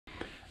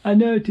I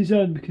know it is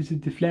on because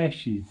of the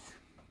flashes.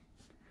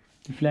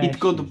 The flashes. It's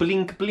got the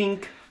blink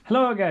blink.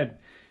 Hello again.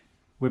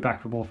 We're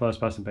back for more first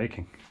person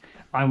baking.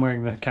 I'm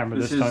wearing the camera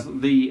this time. This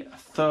is the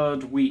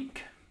third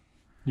week.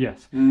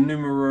 Yes.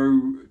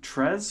 Numero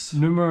tres.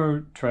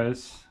 Numero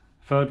tres.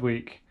 Third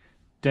week.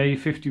 Day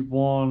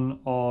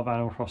 51 of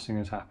Animal Crossing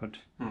has happened.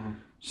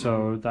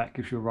 So that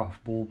gives you a rough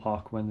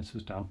ballpark when this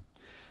was done.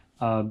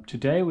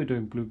 Today we're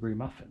doing blueberry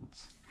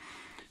muffins,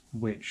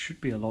 which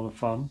should be a lot of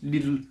fun.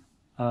 Little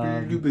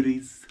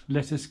blueberries.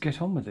 Let us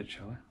get on with it,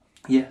 shall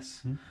we?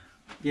 Yes.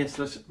 Yes,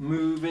 let's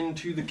move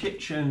into the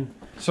kitchen.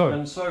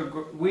 So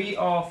We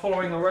are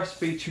following a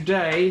recipe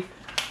today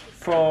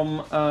from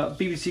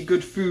BBC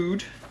Good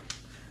Food,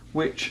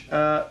 which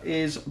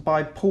is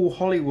by Paul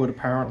Hollywood,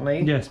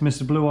 apparently. yes,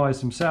 Mr. Blue Eyes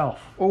himself.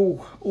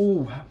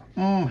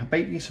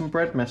 Bake me some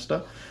bread,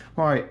 mister.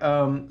 Right,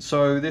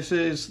 so this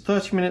is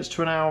 30 minutes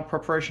to an hour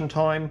preparation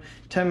time,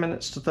 10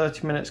 minutes to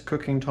 30 minutes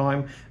cooking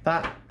time.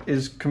 That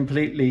is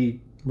completely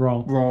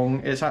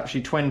wrong. It's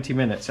actually 20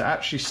 minutes. It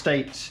actually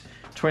states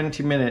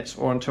 20 minutes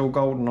or until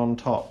golden on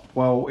top.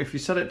 Well, if you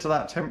set it to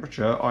that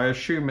temperature, I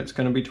assume it's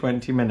going to be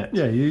 20 minutes.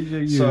 Yeah, you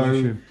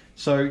assume.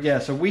 So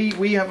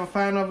we have a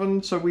fan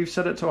oven, so we've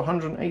set it to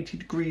 180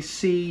 degrees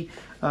C,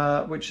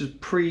 which is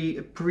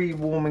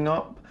pre-warming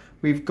up.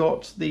 We've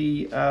got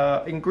the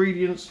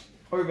ingredients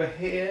over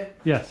here.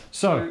 Yes.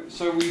 So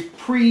we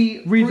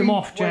read them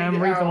off,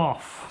 Jam. Read them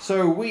off.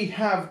 So we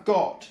have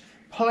got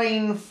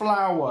plain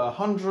flour,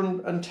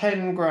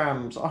 110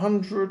 grams,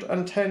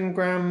 110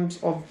 grams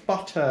of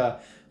butter,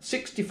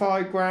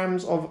 65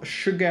 grams of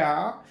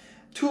sugar,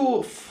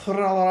 2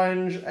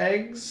 French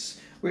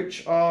eggs,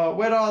 which are,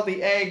 where are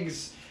the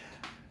eggs?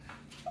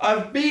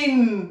 I've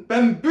been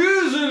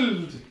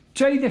bamboozled.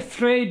 Try the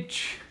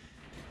fridge.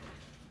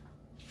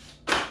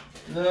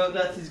 No,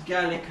 that is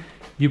garlic.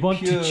 You want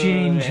to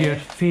change your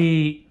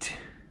fate.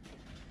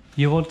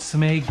 You want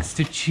some eggs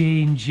to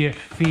change your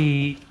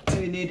fate.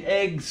 We need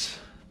eggs.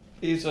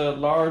 These are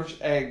large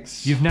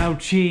eggs. You've now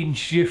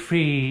changed your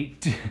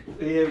fate.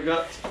 We have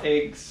got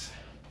eggs.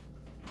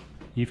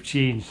 You've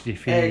changed your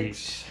fate.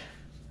 Eggs.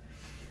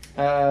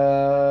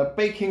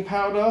 Baking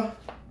powder.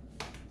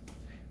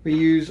 We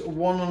use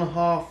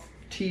 1.5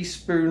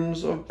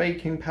 teaspoons of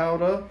baking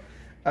powder.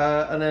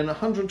 And then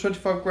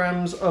 125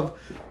 grams of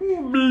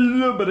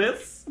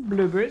blueberries,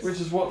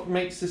 which is what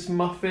makes this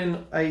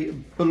muffin a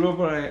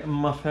blueberry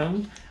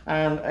muffin.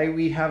 And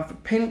we have a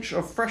pinch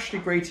of freshly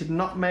grated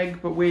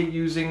nutmeg, but we're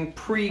using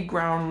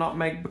pre-ground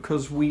nutmeg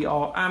because we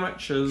are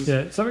amateurs.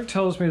 Yeah, something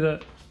tells me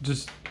that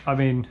that's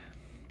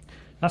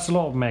a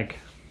lot of meg.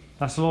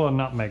 That's a lot of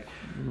nutmeg.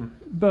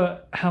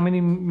 But how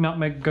many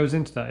nutmeg goes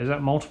into that? Is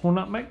that multiple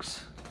nutmegs?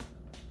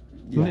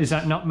 Yes. Is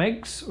that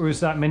nutmegs or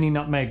is that many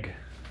nutmeg?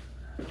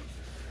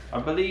 I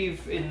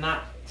believe in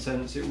that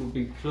sense it would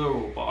be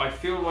plural, but I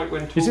feel like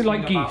when talking is it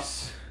like about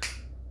geese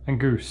and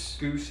goose?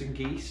 Goose and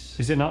geese.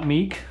 Is it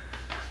nutmeg?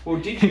 Well,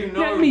 did you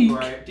know,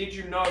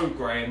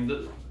 Graham,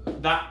 that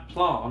that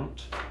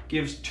plant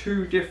gives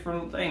two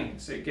different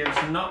things? It gives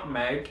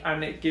nutmeg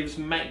and it gives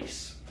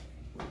mace.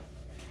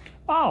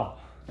 Oh,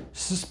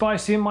 it's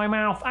spicy in my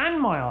mouth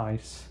and my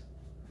eyes.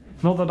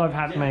 Not that I've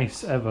had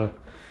mace ever.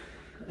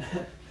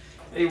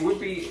 It would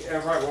be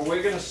right. Well,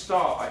 we're going to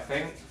start, I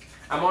think.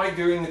 Am I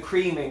doing the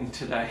creaming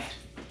today?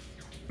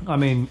 I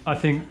mean, I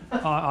think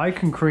I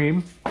can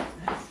cream.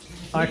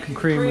 I can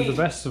cream with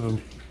the best of them.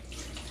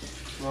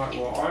 Right,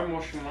 well, I'm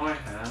washing my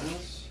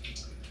hands.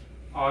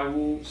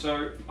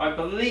 So I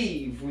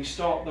believe we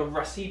start the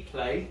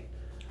recipe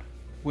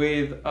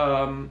with,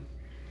 I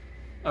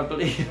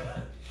believe...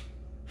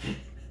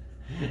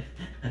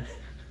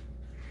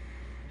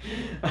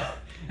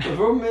 The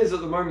problem is,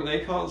 at the moment,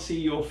 they can't see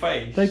your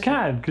face. They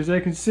can, because they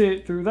can see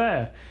it through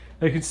there.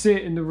 They can see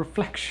it in the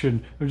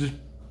reflection of just...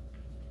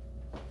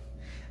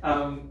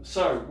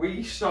 So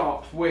we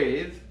start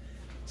with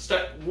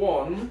step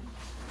 1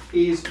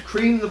 is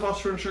cream the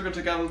butter and sugar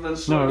together, then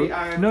slowly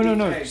add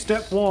the eggs.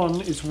 Step 1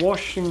 is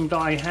washing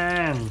thy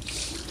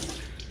hands.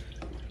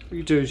 What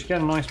you do is you get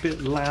a nice bit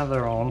of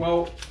lather on.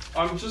 Well,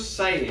 I'm just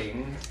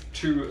saying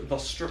to the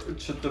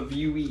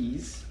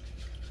viewees,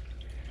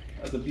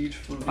 the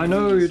beautiful viewees. I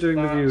know you're doing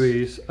the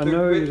viewees. I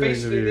know you're doing the viewees.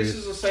 Basically, this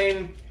is the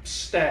same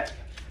step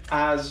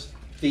as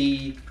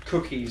the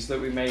cookies that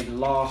we made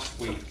last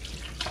week.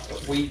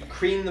 We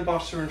cream the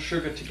butter and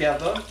sugar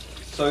together,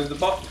 so the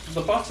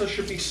butter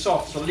should be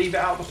soft, so leave it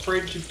out of the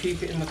fridge and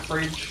keep it in the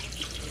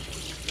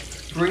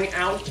fridge. Bring it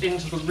out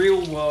into the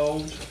real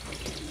world,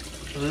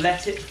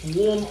 let it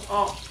warm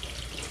up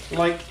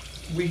like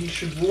we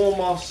should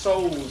warm our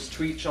souls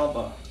to each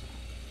other.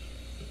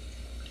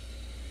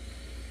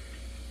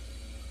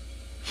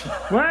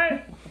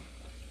 What?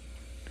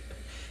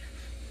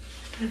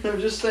 I'm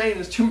just saying,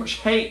 there's too much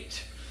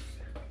hate.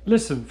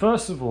 Listen,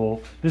 first of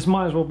all, this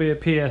might as well be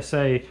a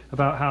PSA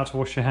about how to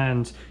wash your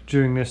hands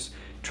during this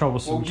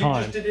troublesome time. Well,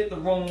 you just did it the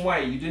wrong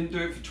way. You didn't do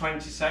it for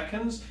 20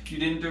 seconds. You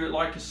didn't do it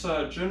like a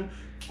surgeon.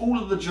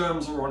 All of the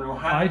germs are on your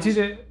hands. I did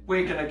it.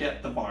 We're going to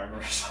get the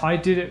virus. I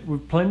did it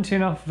with plenty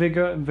enough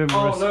vigour and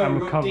vimorous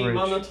and recovery. Oh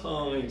no, we got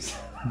demonetised.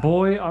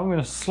 Boy, I'm going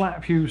to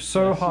slap you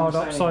so hard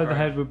upside the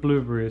head with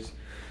blueberries.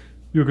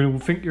 You're going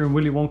to think you're in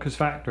Willy Wonka's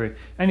factory.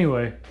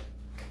 Anyway,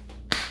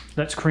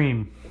 let's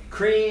cream.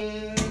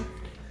 Cream.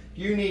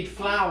 You need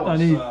flour,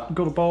 sir.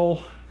 Got a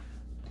bowl.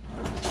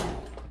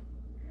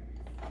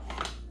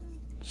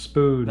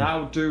 Spoon.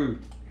 That'll do.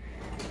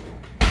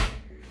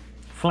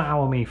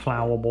 Flour me,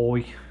 flour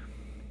boy.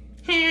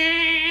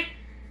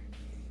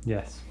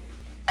 Yes.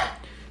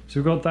 So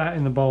we've got that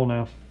in the bowl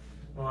now.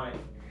 Right.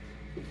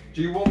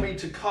 Do you want me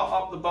to cut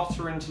up the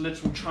butter into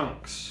little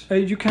chunks?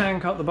 You can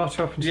cut the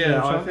butter up into little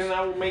chunks. Yeah, I think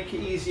that will make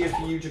it easier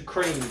for you to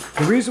cream.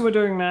 The reason we're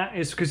doing that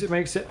is because it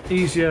makes it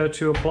easier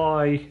to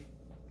apply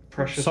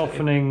Pressure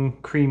softening,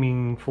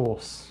 creaming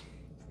force.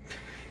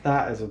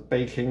 That is a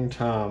baking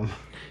term.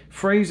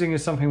 Phrasing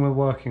is something we're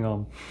working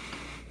on.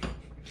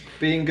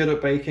 Being good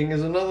at baking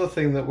is another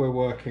thing that we're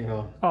working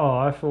on. Oh,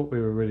 I thought we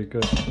were really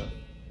good.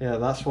 Yeah,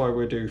 that's why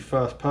we do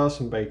first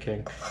person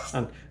baking.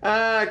 And,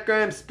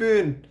 Graham,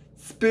 spoon.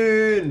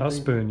 Spoon. I'll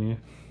spoon you.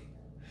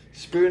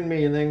 Spoon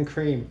me and then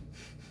cream.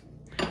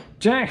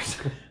 Jax!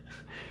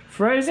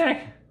 Phrasing!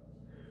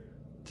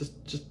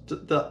 Just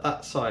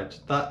that side.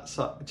 That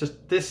side.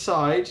 Just this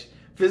side.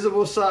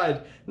 Visible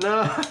side.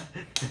 No,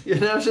 you're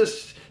now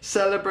just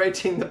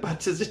celebrating the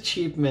butter's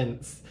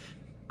achievements.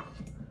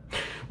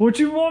 What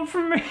do you want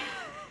from me?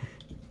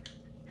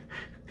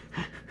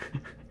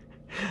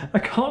 I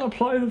can't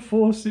apply the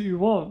force that you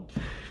want.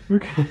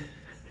 Apply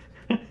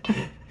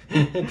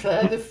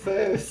the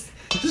force.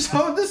 Just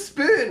hold the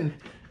spoon.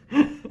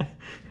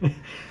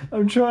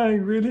 I'm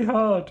trying really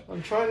hard.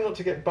 I'm trying not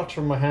to get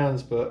butter on my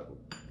hands, but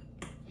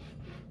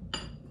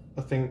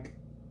I think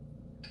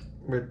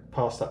we're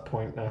past that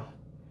point now.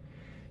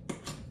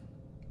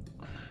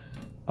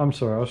 I'm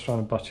sorry, I was trying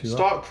to butter you up.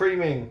 Start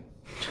creaming.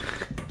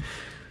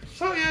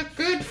 So you're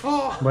good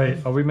for.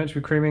 Wait, are we meant to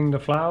be creaming the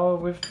flour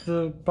with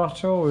the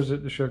butter or is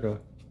it the sugar?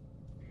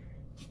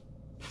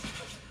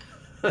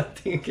 I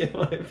think it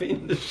might have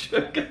been the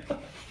sugar.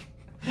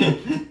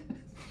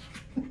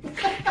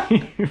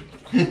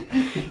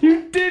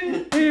 You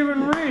didn't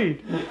even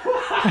read.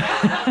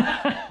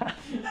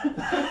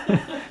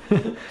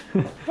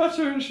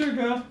 Butter and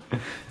sugar.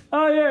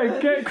 Oh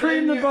yeah,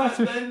 cream the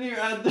butter. Then you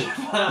add the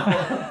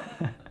flour.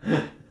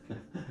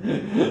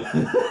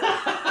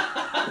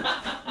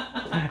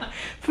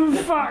 For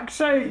fuck's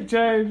sake,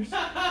 James.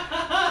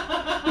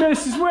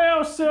 Mrs.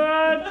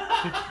 Wilson.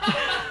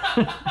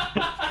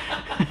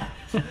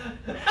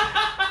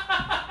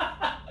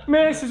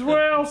 Mrs.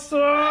 Wilson.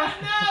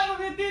 No,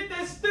 we did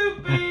that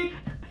stupid.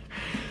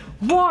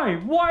 Why?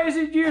 Why is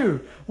it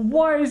you?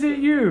 Why is it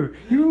you?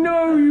 You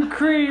know you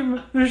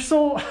cream the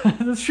salt,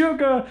 the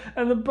sugar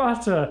and the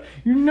butter.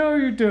 You know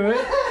you do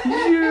it.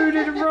 You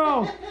did it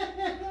wrong.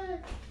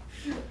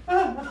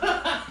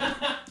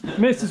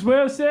 Mrs.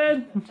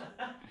 Wilson.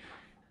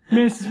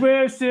 Mrs.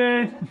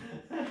 Wilson.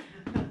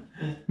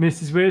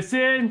 Mrs.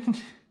 Wilson.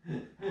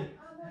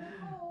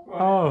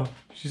 Oh,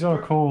 she's on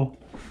a call.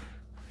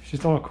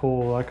 She's on a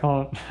call. I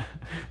can't.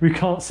 We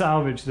can't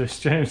salvage this,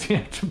 James. I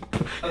think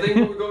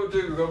what we've got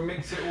to do, we've got to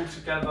mix it all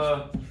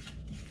together.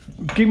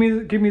 Give me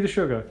the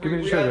sugar. Give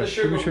me the sugar. Add the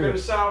sugar. Give me We're sugar. going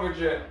to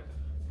salvage it.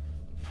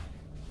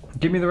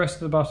 Give me the rest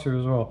of the butter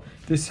as well.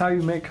 This is how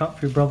you make up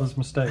for your brother's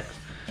mistake.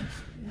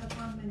 You have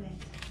 1 minute.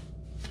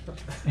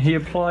 He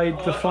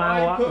applied the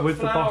flour with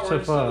the butter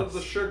instead of first.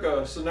 the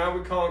sugar, so now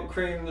we can't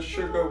cream the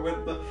sugar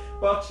with the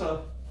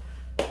butter.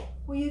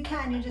 Well, you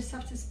can. You just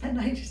have to spend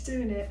ages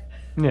doing it.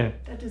 Yeah.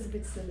 That is a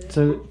bit silly.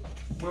 So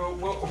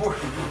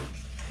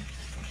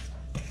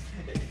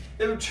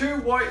there were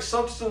two white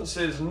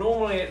substances.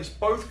 Normally, it's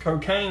both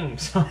cocaine.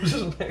 So I'm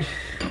just like...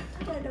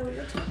 I don't know what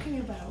you're talking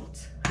about.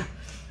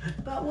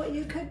 But what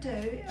you could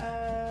do...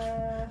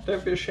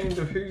 Don't be ashamed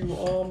of who you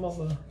are,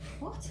 mother.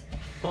 What?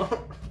 What?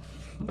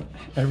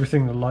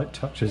 everything the light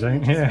touches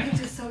ain't You here.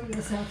 just sort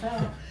yourself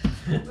out.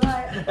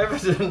 Right.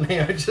 Evidently,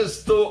 I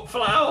just thought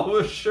flour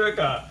was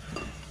sugar.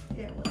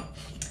 Yeah, well.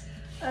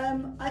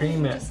 I Cream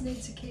think we it. just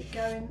need to keep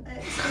going.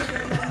 It's going to be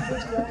a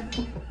long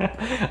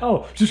video.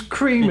 Oh, just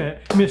cream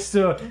it,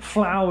 Mr.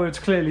 Flour, it's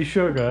clearly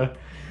sugar.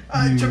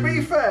 To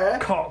be fair,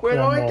 cock when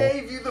I womble.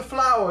 gave you the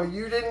flour,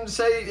 you didn't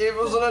say it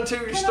wasn't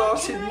until you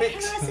started Can I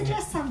mixing.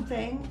 suggest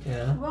something?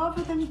 Yeah.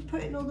 Rather than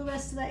putting all the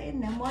rest of that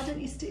in, then why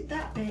don't you stick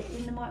that bit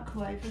in the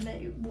microwave and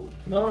let it walk?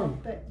 No.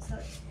 Bit, so.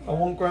 I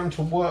want Graham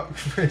to work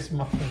for his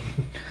muffin.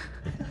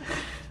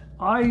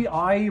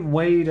 I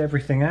weighed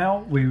everything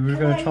out. We were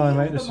going to try and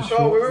make this a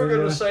short Oh, we were video.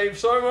 going to save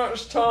so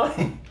much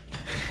time.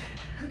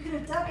 We could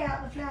have dug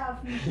out the flour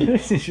from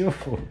This is your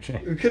fault,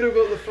 Jane. We could have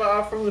got the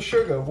flour from the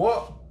sugar.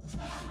 What?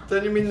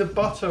 Then you mean the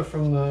butter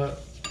from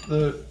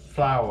the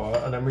flour,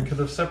 and then we could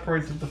have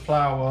separated the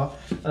flour,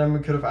 and then we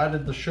could have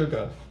added the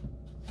sugar.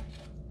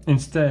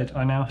 Instead,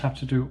 I now have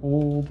to do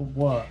all the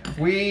work.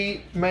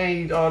 We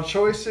made our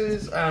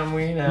choices, and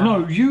we now...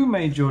 No, you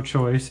made your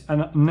choice,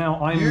 and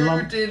now I'm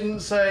You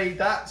didn't say,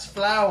 that's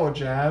flour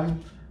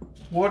jam.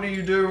 What are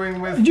you doing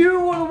with...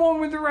 You were the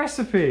one with the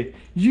recipe.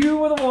 You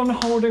were the one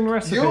holding the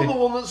recipe. You're the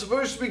one that's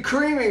supposed to be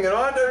creaming, and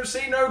I don't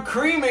see no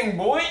creaming,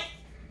 boy.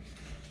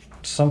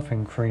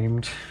 something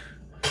creamed.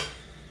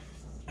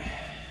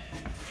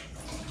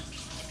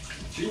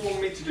 Do you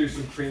want me to do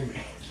some creaming?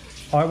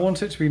 I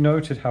want it to be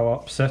noted how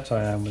upset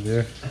I am with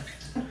you.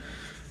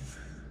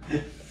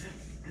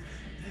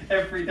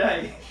 Every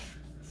day.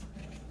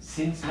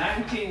 Since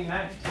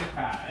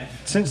 1995.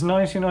 Since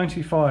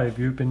 1995,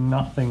 you've been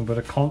nothing but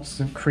a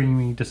constant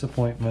creamy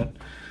disappointment.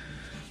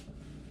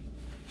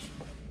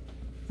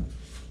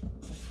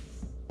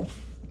 I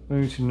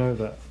need to know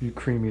that, you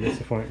creamy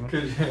disappointment.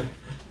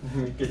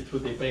 Get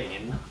with the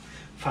bean.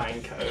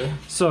 Fanco.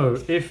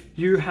 So, if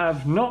you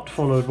have not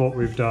followed what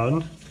we've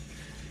done,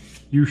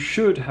 you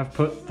should have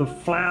put the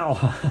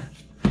flour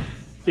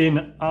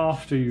in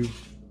after you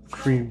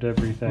creamed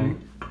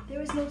everything.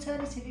 There is an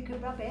alternative, you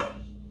could rub it.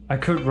 I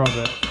could rub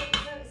it.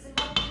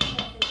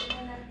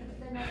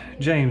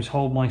 James,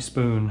 hold my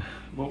spoon.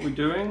 What we're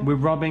doing? We're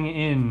rubbing it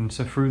in,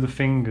 so through the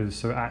fingers,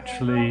 so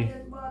actually,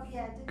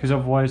 because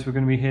otherwise we're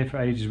going to be here for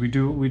ages. We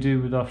do what we do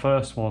with our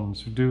first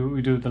ones. We do what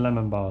we do with the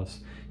lemon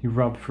bars. You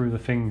rub through the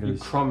fingers. You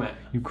crumb it.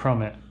 You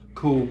crumb it.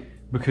 Cool.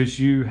 Because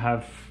you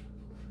have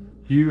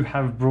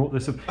brought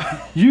this up.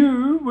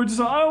 You were just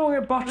like, I don't want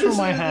to get butter on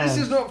my hands.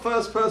 This is not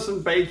first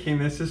person baking,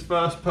 this is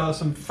first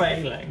person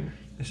failing.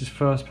 This is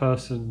first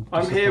person.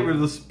 I'm here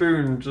with a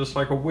spoon, just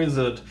like a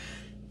wizard.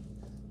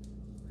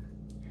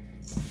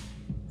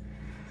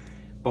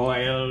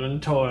 Boil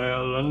and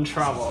toil and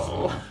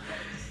trouble.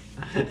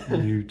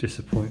 You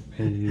disappoint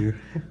me, you.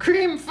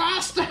 Cream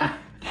faster!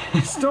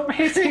 Stop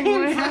hitting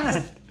my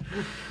hand!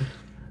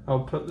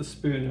 I'll put the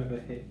spoon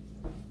over here.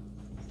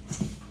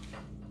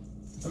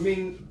 I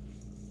mean,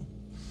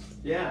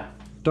 yeah.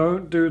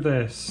 Don't do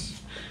this.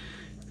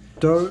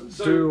 Don't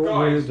do what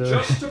we're doing.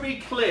 Just to be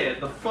clear,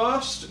 the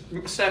first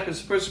step is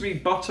supposed to be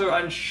butter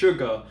and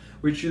sugar,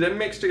 which you then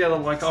mix together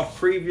like our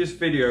previous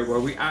video where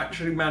we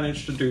actually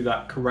managed to do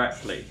that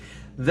correctly.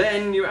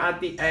 Then you add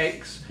the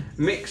eggs,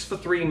 mix for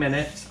 3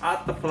 minutes,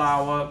 add the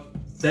flour,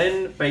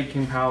 then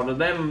baking powder,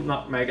 then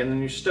nutmeg, and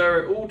then you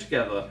stir it all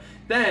together.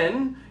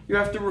 Then you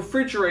have to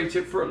refrigerate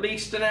it for at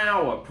least an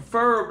hour,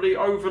 preferably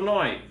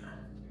overnight.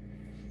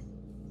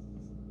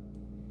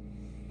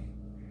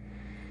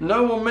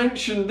 No one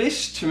mentioned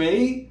this to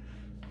me.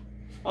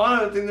 I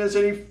don't think there's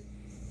any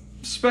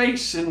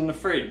space in the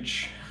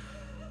fridge.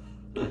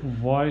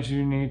 Why do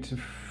you need to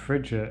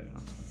fridge it?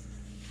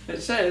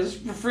 It says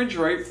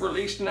refrigerate for at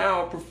least an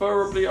hour,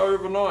 preferably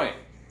overnight.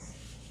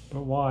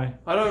 But why?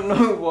 I don't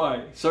know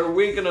why. So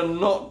we're gonna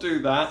not do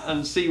that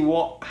and see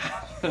what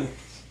happens.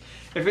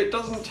 If it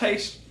doesn't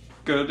taste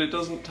good, it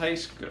doesn't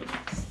taste good.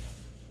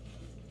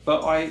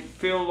 But I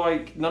feel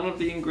like none of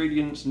the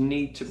ingredients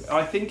need to...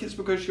 I think it's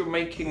because you're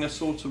making a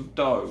sort of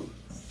dough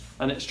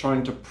and it's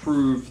trying to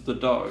prove the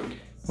dough.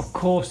 Of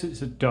course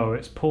it's a dough,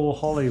 it's Paul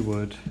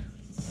Hollywood.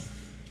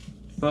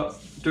 But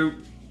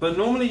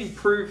normally you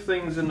prove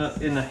things in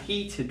a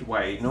heated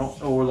way,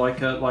 not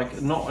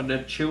in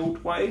a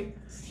chilled way.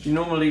 You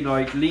normally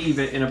like leave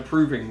it in a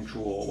proving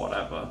drawer or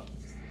whatever.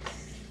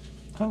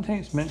 I don't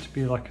think it's meant to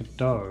be like a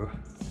dough.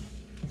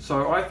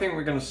 So I think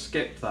we're going to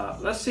skip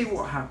that. Let's see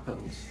what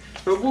happens.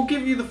 But we'll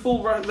give you the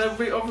full... There'll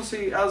be,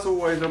 obviously, as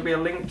always, there'll be a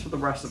link to the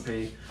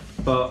recipe,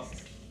 but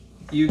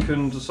you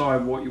can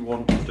decide what you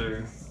want to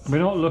do. We're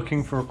not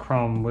looking for a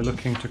crumb, we're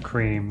looking to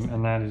cream,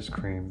 and that is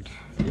creamed.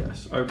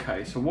 Yes,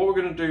 okay. So what we're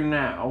going to do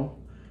now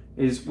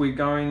is we're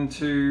going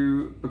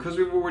to... Because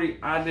we've already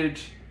added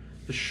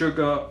the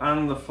sugar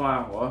and the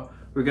flour,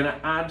 we're going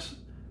to add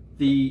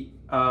the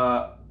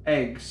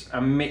eggs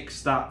and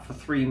mix that for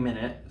 3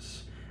 minutes.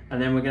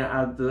 And then we're going to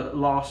add the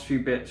last few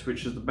bits,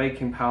 which is the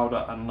baking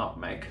powder and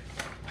nutmeg.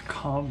 I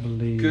can't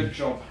believe... Good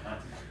job, Han.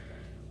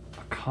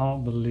 I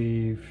can't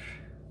believe...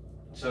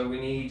 So we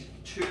need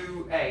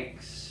 2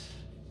 eggs.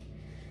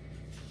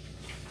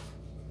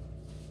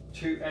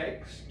 2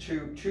 eggs?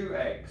 Two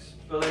eggs.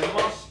 But they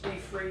must be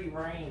free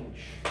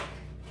range. I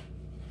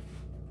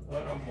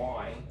don't know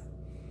why.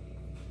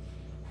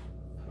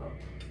 Oh.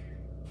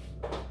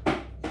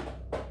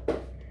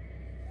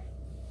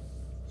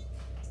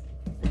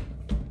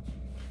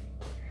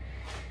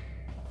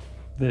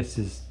 This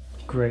is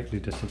greatly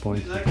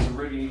disappointing. These eggs are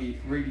really,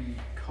 really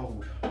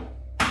cold.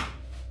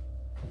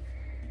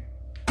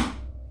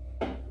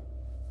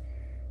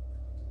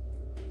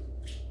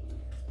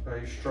 Are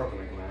you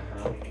struggling there,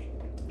 Han?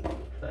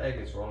 The egg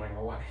is rolling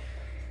away.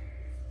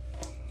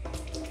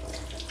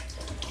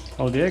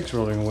 Oh, the egg's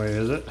rolling away,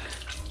 is it?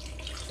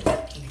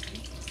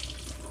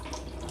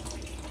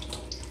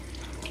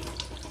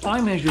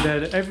 I measured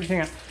everything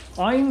out.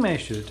 I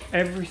measured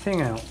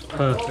everything out I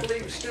perfect. can't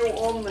believe it's still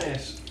on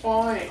this.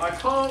 Fine. I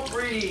can't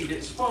read.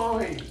 It's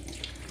fine.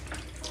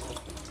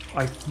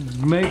 I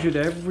measured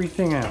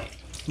everything out.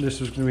 This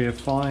was going to be a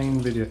fine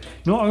video.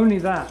 Not only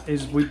that,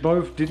 is we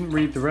both didn't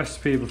read the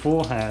recipe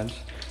beforehand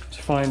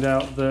to find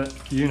out that,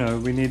 you know,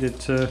 we needed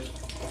to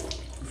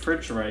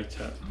Refrigerate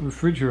it.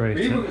 refrigerate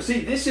it.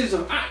 See, this is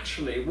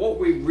actually what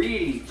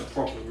the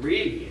problem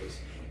really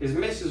is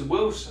Mrs.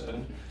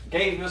 Wilson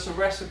gave us a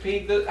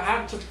recipe that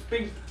had to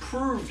be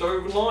proved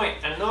overnight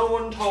and no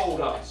one told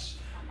us.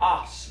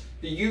 Us,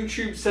 the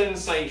YouTube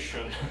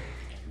sensation.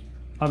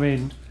 I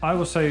mean, I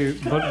will say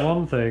but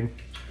one thing.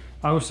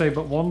 I will say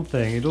but one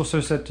thing. It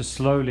also said to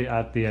slowly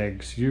add the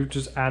eggs. You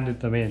just added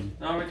them in.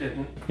 No, it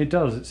didn't. It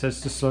does. It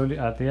says to slowly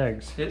add the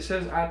eggs. It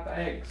says add the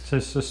eggs. It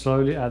says to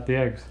slowly add the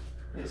eggs.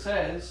 It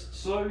says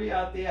slowly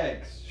add the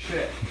eggs.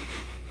 Shit.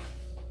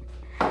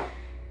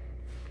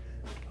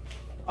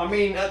 I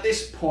mean, at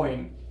this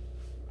point.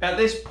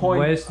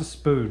 Where's the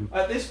spoon?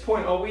 At this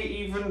point, are we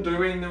even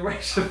doing the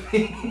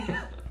recipe?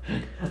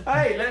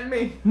 Hey, let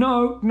me.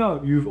 No,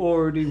 you've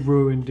already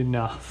ruined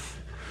enough.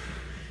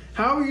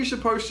 How are you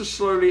supposed to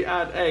slowly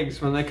add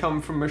eggs when they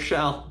come from a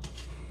shell?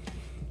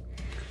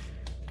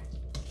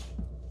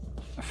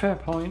 A fair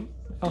point.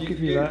 I'll give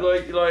you that.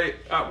 Like,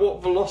 at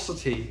what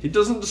velocity? It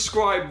doesn't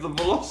describe the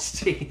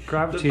velocity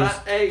Gravity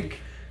that egg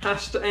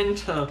has to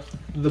enter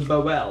the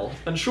bowl.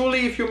 And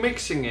surely if you're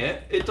mixing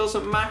it, it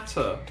doesn't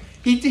matter.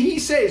 He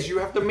says you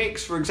have to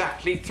mix for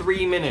exactly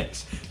 3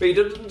 minutes, but he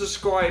doesn't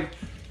describe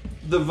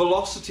the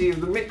velocity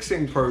of the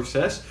mixing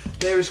process.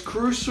 There is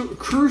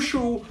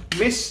crucial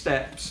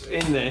missteps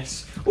in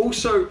this.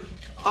 Also,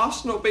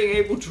 us not being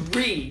able to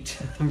read,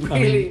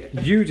 really. I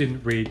mean, you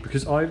didn't read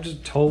because I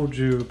just told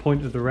you the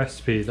point of the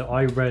recipe that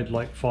I read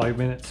like 5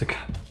 minutes ago.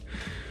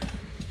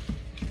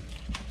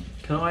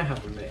 Can I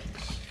have a mix?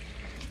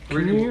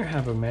 Can you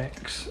have a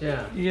mix?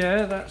 Yeah.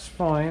 Yeah, that's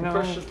fine.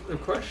 The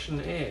question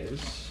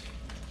is,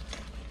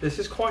 this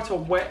is quite a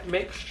wet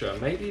mixture.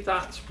 Maybe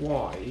that's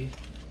why.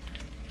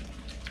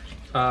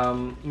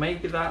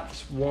 Maybe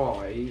that's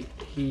why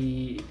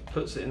he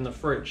puts it in the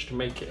fridge to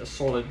make it a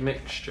solid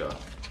mixture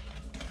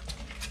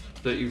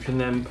that you can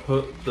then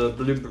put the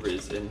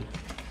blueberries in.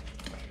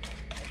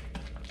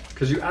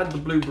 Because you add the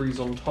blueberries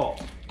on top.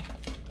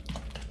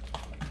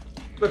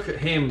 Look at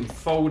him,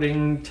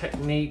 folding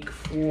technique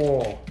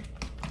 4.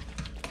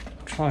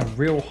 I'm trying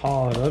real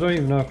hard. I don't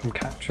even know if I'm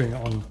capturing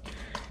it on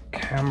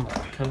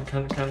camera.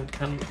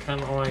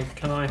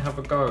 Can I have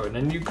a go? And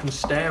then you can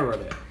stare at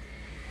it.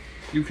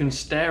 You can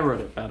stare at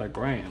it better,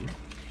 Graham.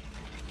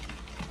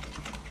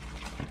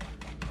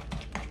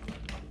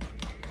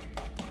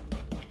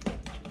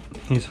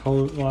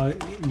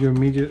 Your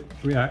immediate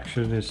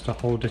reaction is to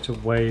hold it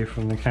away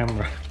from the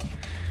camera.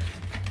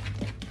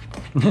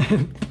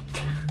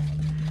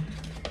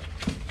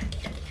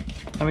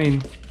 I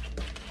mean,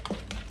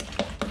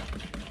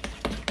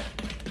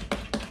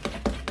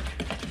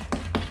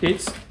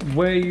 it's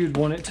where you'd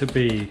want it to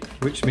be,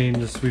 which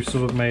means we've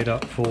sort of made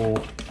up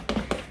for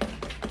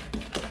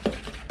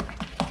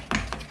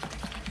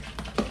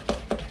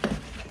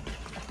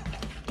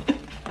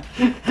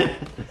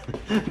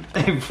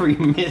every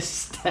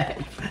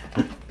misstep.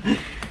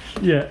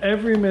 Yeah,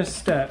 every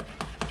misstep.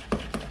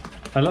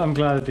 I'm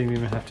glad I didn't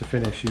even have to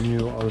finish. You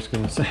knew what I was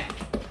going to say.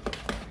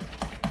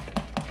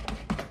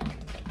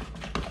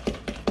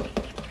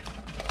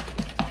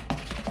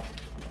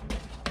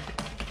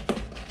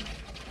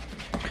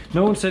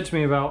 No one said to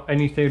me about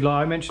anything.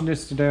 Like I mentioned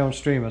this today on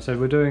stream. I said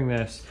we're doing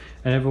this,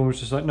 and everyone was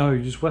just like, "No,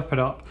 you just whip it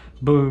up,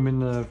 boom, in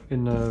the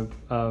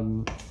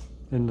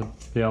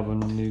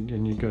oven,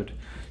 and you're good."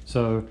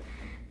 So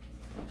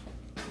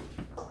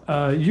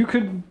you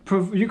can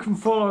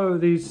follow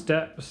these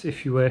steps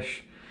if you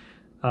wish.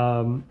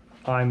 I'm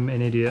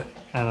an idiot,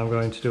 and I'm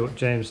going to do what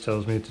James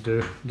tells me to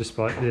do,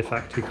 despite the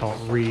fact he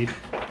can't read.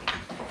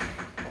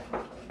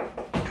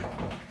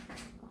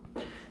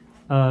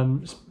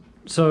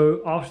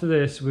 So after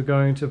this, we're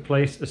going to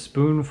place a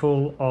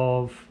spoonful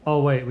of...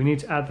 Oh wait, we need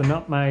to add the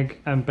nutmeg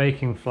and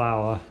baking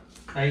flour.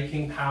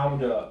 Baking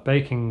powder.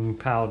 Baking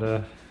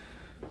powder.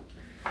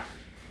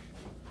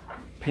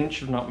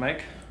 Pinch of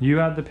nutmeg.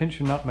 You add the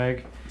pinch of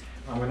nutmeg.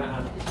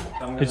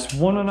 It's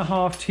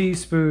 1.5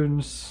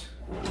 teaspoons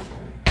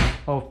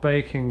of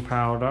baking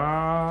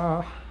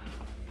powder.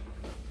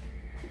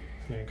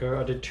 There you go,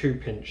 I did 2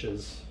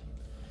 pinches.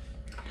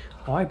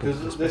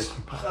 Because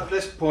at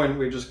this point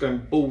we're just going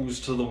balls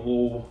to the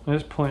wall. At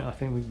this point I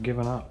think we've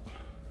given up.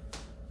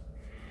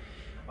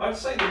 I'd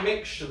say the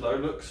mixture though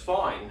looks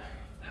fine.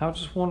 How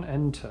does one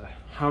enter?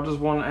 How does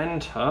one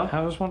enter?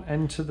 How does one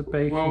enter the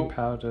baking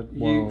powder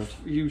world?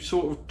 You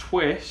sort of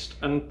twist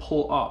and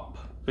pull up,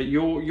 but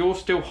you're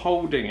still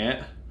holding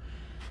it.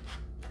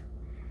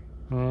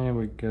 There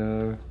we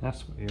go.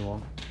 That's what you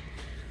want.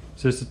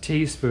 So it's a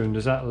teaspoon.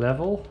 Does that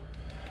level?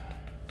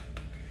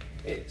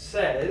 It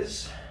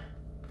says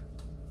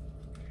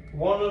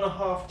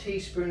 1.5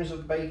 teaspoons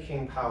of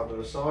baking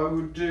powder. So I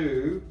would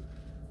do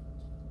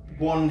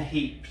 1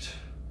 heaped,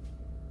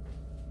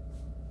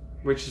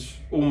 which is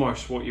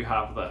almost what you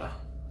have there.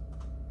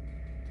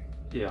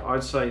 Yeah,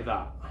 I'd say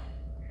that.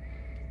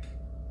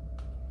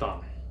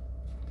 Done.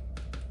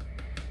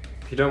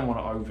 You don't want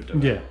to overdo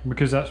it. Yeah,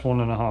 because that's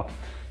 1.5.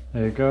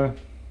 There you go.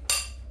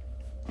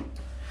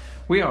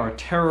 We are a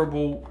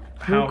terrible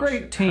We're a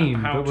great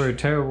team, but we're a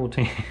terrible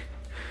team.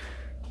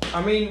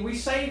 I mean, we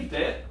saved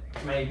it,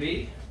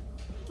 maybe.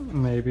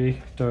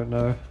 Maybe, don't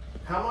know.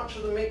 How much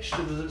of the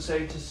mixture does it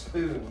say to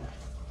spoon?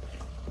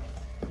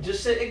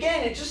 Just say,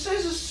 again, it just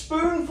says a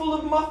spoonful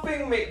of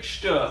muffin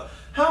mixture.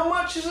 How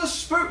much is a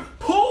spoon?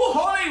 Paul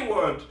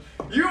Hollywood!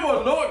 You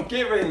are not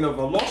giving the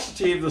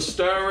velocity of the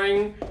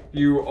stirring.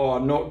 You are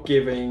not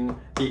giving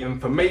the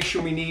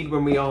information we need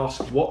when we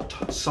ask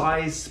what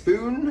size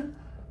spoon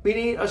we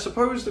need. I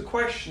suppose the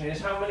question is,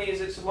 how many is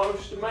it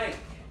supposed to make?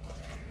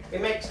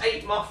 It makes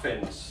 8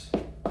 muffins.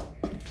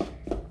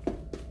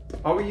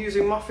 Are we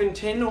using muffin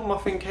tin or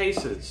muffin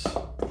cases?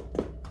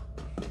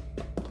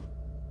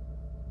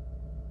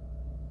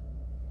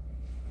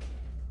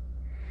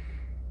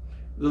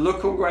 The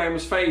look on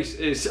Graham's face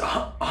is,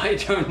 I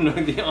don't know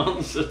the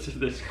answer to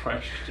this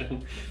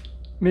question.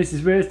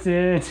 Mrs.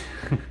 Wilson.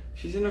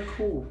 She's in a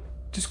call.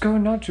 Just go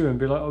and nudge her and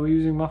be like, are we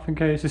using muffin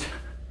cases?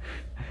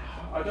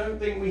 I don't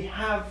think we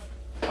have.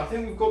 I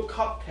think we've got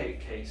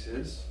cupcake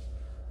cases.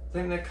 I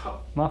think they're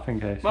muffin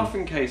cases.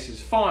 Muffin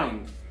cases,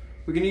 fine.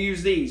 We're going to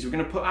use these. We're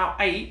going to put out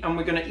 8 and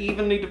we're going to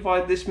evenly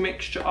divide this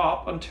mixture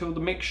up until the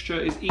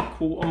mixture is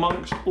equal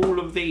amongst all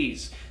of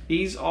these.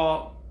 These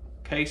are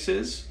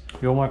cases.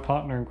 You're my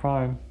partner in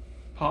crime.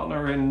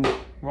 Partner in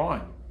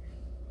rhyme.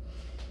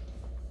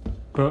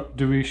 But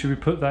should we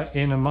put that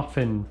in a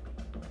muffin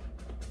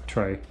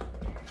tray?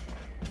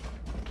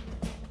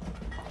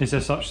 Is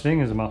there such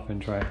thing as a muffin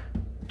tray?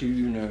 Do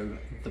you know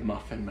the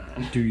Muffin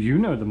Man? Do you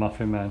know the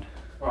Muffin Man?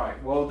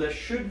 Right, well there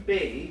should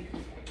be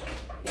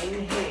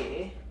in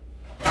here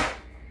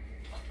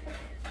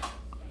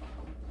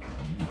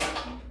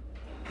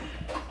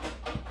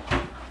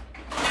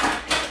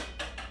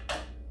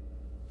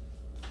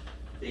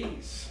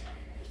these.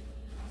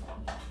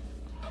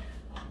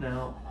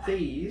 Now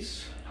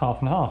these half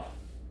and half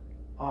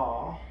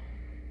are,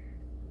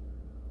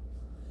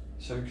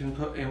 so you can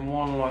put in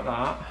one like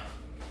that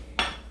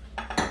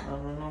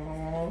and another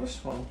one like this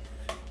one.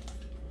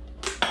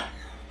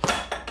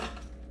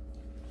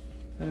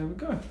 There we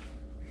go.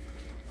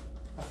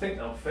 I think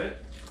they'll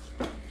fit.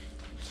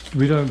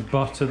 We don't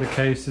butter the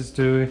cases,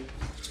 do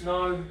we?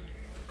 No,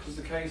 because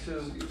the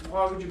cases,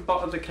 why would you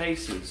butter the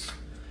cases?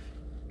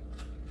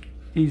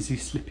 Easy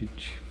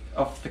slippage.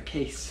 Off the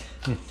case.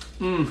 Yes.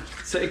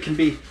 So it can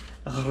be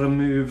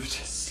removed.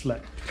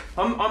 Slept.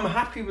 I'm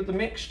happy with the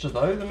mixture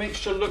though. The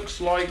mixture looks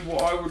like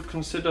what I would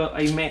consider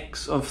a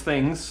mix of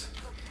things.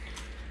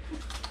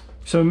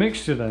 So a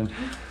mixture then?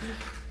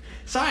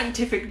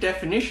 Scientific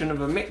definition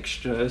of a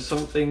mixture is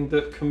something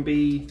that can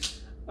be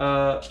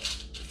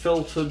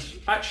filtered.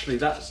 Actually,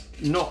 that's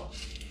not.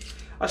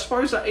 I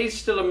suppose that is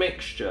still a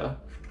mixture,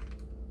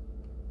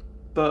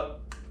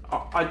 but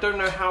I don't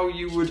know how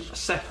you would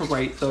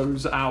separate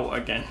those out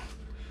again,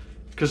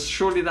 because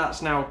surely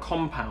that's now a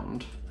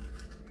compound.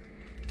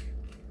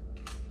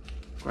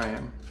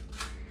 Graham,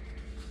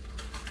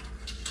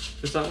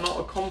 is that not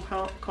a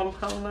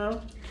compound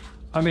now?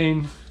 I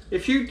mean,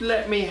 if you'd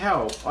let me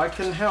help, I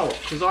can help,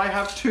 because I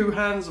have 2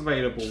 hands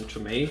available to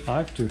me. I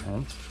have 2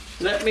 hands.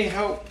 Let me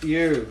help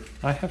you.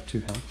 I have 2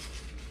 hands.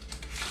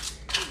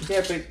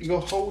 Yeah, but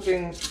you're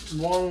holding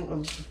one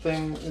of the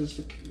thing is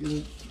the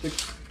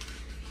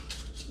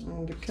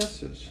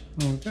kisses.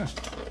 There we go.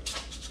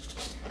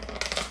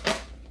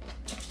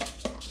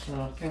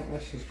 And I think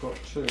this has got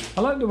 2.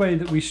 I like the way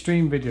that we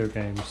stream video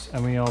games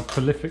and we are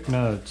prolific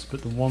nerds,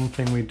 but the one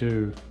thing we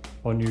do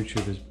on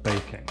YouTube is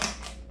baking.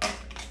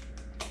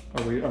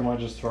 Am I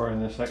just throwing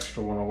this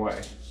extra one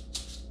away?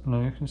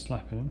 No, you can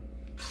slap it in.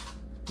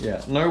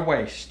 Yeah, no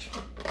waste.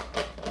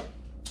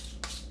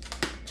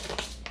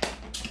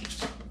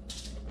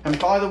 And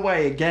by the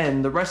way,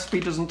 again, the recipe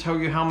doesn't tell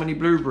you how many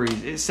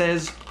blueberries. It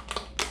says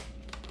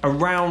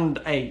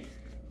around 8.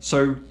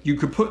 So you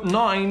could put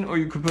 9 or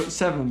you could put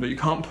 7, but you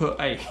can't put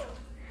 8.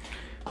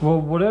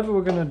 Well, whatever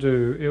we're going to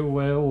do, it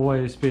will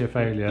always be a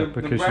failure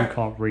because you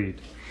can't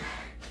read.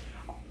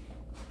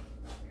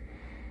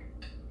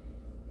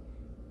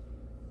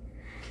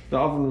 The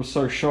oven was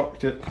so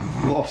shocked it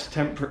lost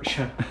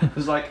temperature. It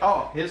was like,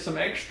 oh, here's some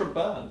extra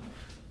burn.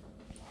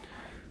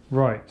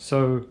 Right,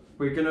 so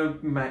we're going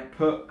to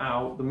put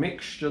out the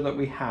mixture that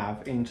we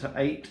have into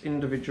 8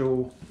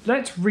 individual...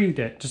 Let's read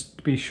it, just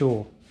to be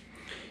sure.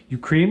 You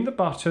cream the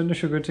butter and the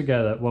sugar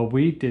together. Well,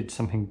 we did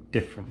something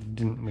different,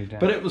 didn't we, Dan?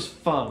 But it was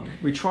fun.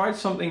 We tried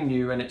something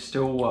new and it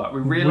still worked.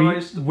 We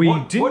realised...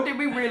 What did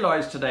we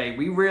realise today?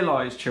 We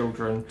realised,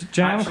 children...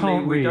 Jam actually,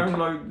 can't we read. don't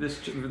load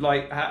this...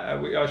 Like,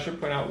 I should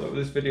point out that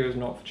this video is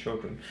not for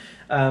children.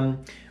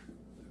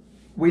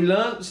 We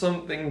learnt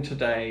something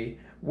today,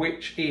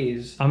 which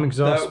is... I'm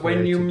exasperated. That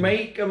when you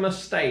make a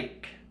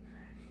mistake,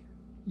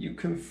 you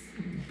can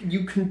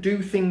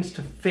do things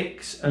to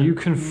fix and you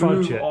can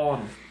fudge move it.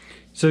 on.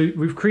 So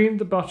we've creamed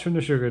the butter and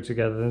the sugar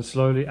together and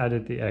slowly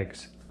added the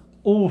eggs.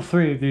 All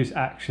 3 of these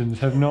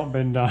actions have not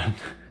been done.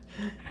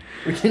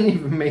 We didn't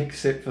even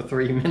mix it for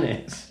 3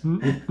 minutes.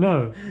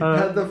 No.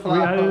 Add the flour.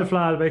 We added the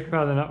flour, the baking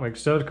powder, the nutmeg,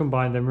 stirred,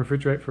 combined, then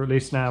refrigerate for at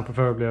least an hour,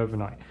 preferably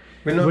overnight.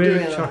 We're not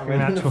doing chucking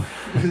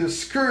that.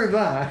 Screw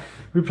that.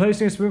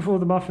 Replacing a spoonful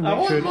of the muffin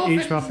mixture in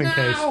each muffin now.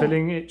 case,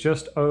 filling it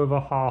just over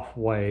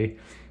halfway.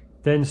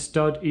 Then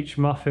stud each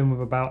muffin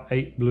with about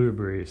 8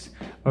 blueberries.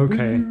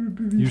 Okay,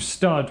 you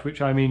stud, which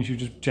I means you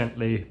just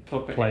gently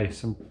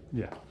place and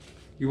yeah.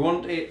 You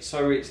want it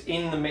so it's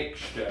in the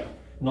mixture.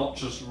 not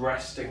just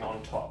resting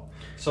on top.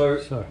 So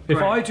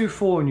if I do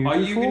 4 and you do 4...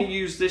 Are you going to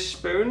use this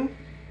spoon?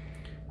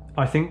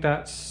 I think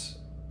that's...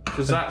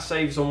 Because that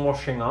saves on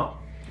washing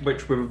up,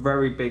 which we're a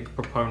very big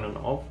proponent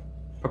of.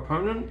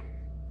 Proponent?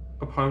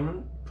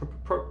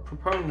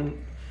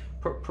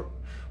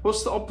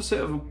 What's the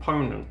opposite of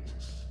opponent?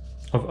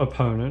 Of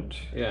opponent?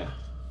 Yeah.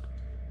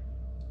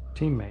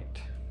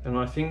 Teammate. And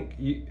I think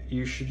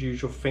you should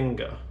use your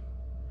finger.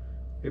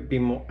 It'd be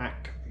more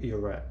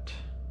accurate.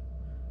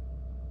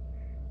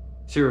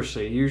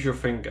 Seriously, use your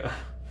finger.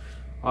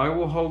 I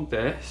will hold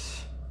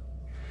this.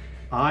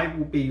 I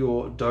will be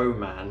your dough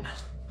man.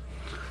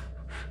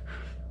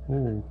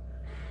 Ooh.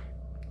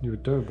 You're a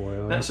dough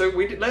boy, So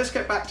let's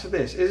get back to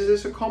this. Is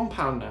this a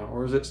compound now,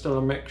 or is it still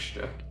a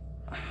mixture?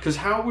 Because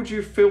how would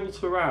you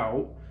filter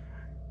out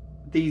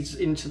these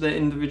into the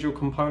individual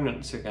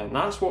components again?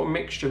 That's what a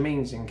mixture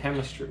means in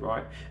chemistry,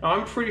 right? Now,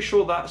 I'm pretty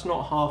sure that's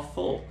not half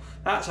full.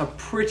 That's a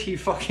pretty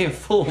fucking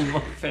full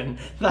muffin.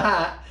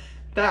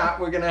 That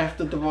we're gonna have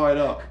to divide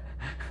up.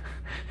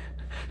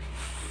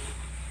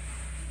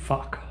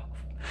 Fuck off.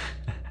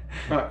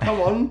 Right,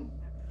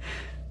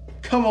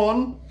 come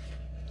on.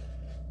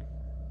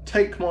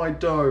 Take my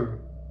dough.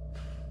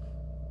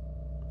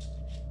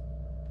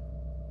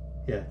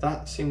 Yeah,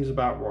 that seems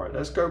about right.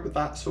 Let's go with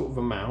that sort of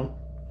amount.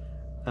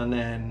 And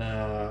then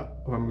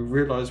when we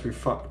realise we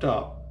fucked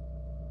up,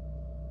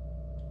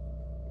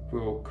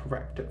 we'll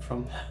correct it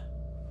from there.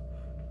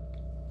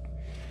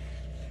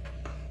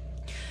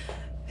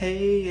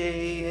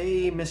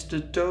 Hey, Mr.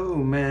 Dough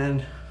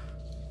Man.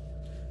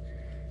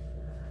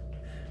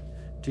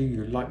 Do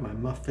you like my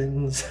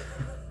muffins?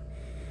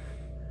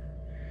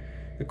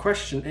 The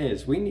question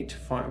is, we need to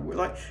find,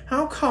 like,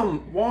 how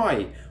come,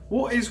 why?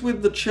 What is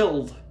with the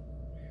chilled?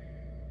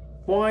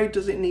 Why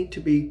does it need to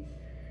be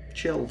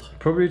chilled?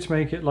 Probably to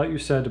make it, like you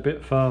said, a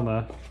bit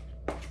firmer.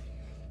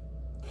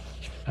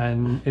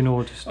 And in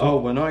order to stop... Oh,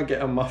 when I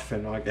get a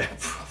muffin, I get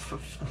proper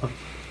fun.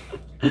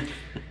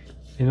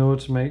 In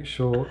order to make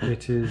sure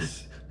it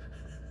is...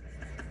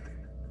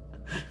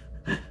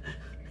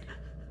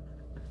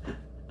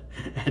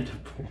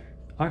 edible.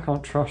 I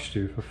can't trust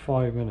you for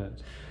 5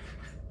 minutes.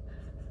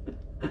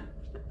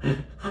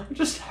 I'm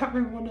just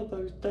having one of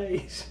those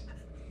days.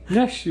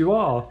 Yes, you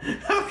are.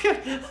 How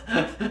can...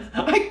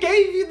 I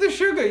gave you the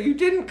sugar, you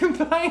didn't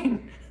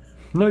complain.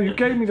 No, you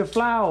gave me the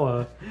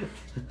flour.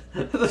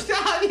 You know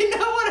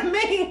what I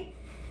mean?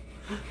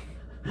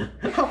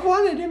 I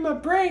wanted in my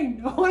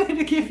brain. I wanted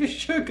to give you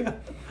sugar.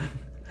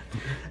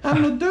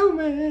 I'm the dough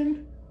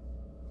man.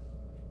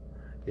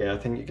 Yeah, I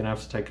think you're going to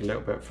have to take a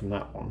little bit from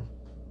that one.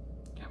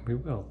 Yeah, we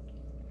will.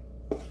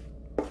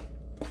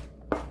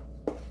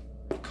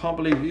 Can't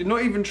believe you're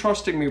not even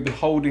trusting me with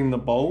holding the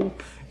bowl.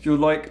 You're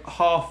like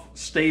half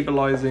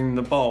stabilizing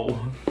the bowl.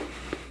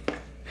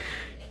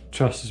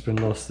 Trust has been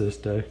lost this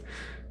day.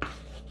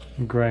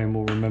 Graham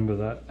will remember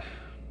that.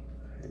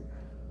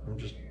 I'm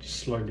just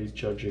slowly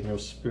judging your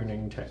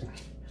spooning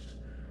technique.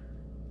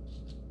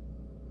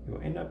 Your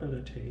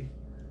inability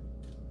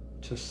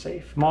to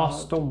safeguard...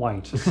 Master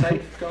White. To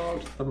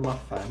safeguard the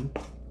muffin.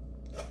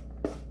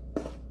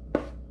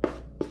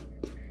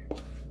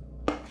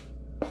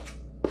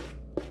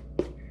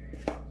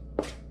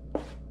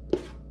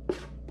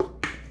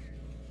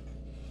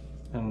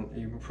 And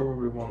you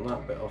probably want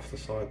that bit off the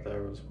side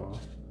there as well.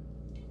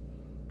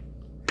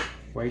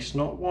 Waste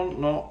not, want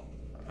not,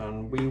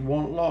 and we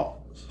want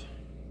lots.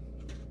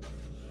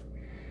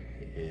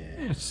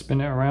 Yeah.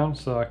 Spin it around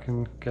so I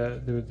can get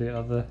it with the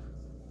other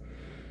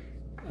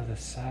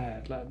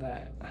side like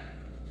that.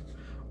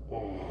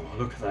 Oh,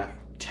 look at that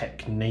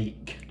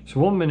technique. So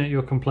 1 minute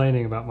you're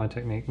complaining about my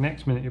technique,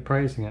 next minute you're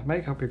praising it.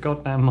 Make up your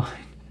goddamn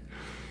mind.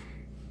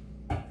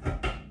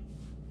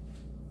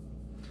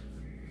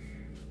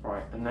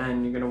 Right, and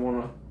then you're going to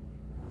want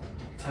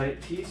to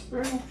take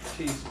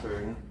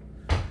teaspoon.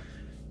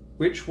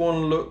 Which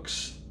one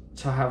looks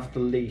to have the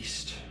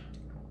least?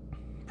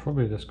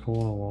 Probably this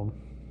corner one.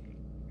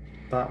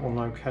 That one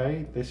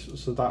okay?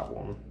 So that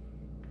one.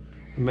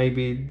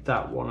 Maybe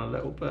that one a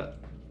little bit.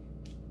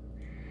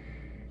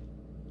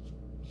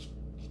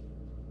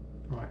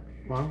 Right,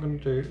 what I'm going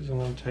to do is I'm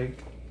going to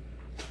take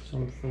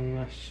some from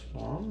this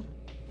one.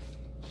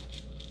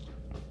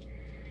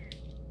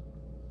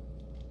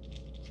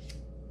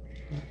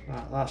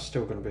 That's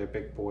still going to be a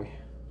big boy.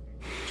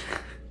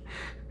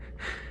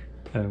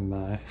 Oh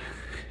my.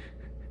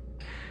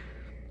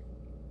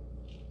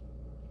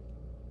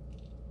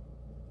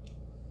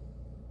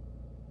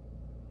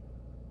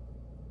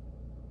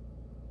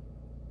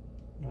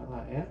 Like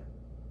that, yeah?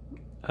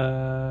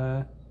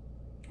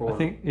 I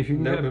think if you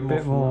can get a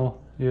bit more,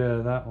 yeah,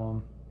 that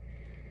one.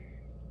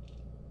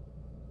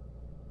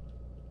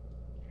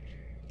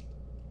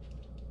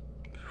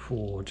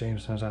 Oh,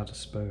 James knows how to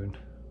spoon.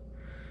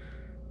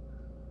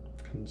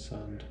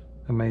 Concerned.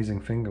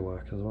 Amazing finger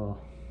work as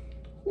well.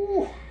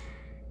 Ooh.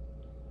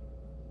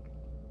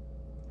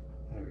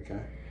 There we go.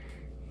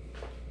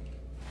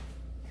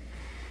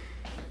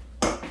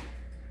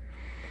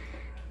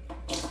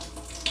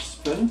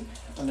 Spoon,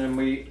 and then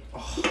we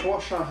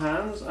wash our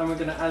hands, and we're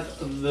going to add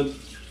the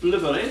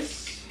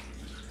blueberries.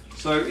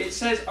 So it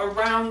says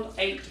around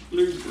 8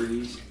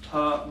 blueberries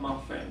per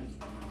muffin.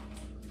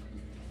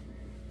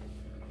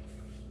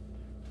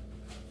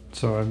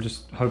 So I'm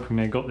just hoping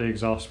they got the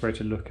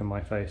exasperated look in my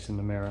face in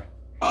the mirror.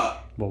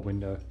 Well,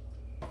 window.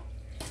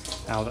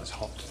 Ow, that's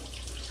hot.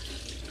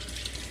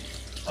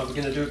 Are we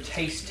going to do a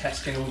taste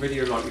testing on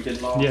video like we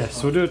did last time?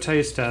 Yes, we'll do a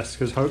taste test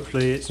because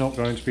hopefully it's not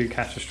going to be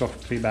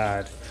catastrophically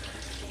bad.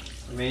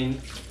 I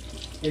mean,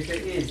 if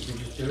it is, we'll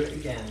just do it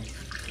again.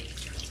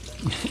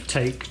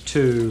 Take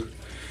 2.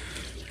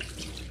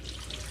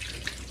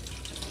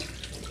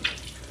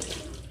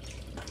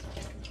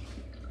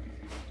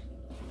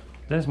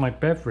 There's my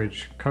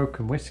beverage, Coke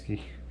and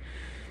whiskey.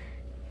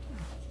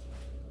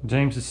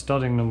 James is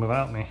studying them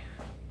without me.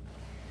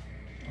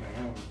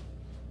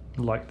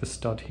 Like the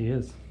stud he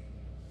is.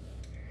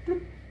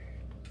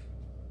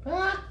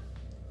 Ah.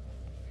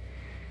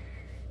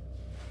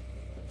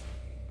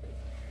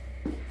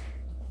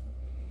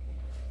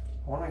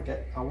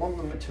 I want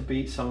them to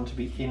be some to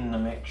be in the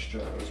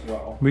mixture as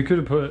well. We could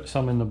have put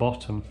some in the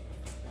bottom.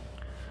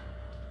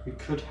 We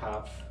could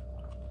have.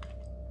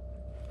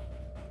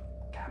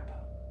 Cap.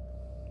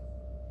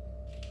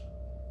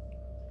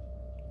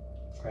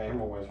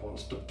 Graham always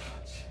wants to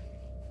put.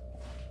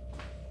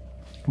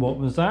 What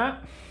was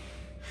that?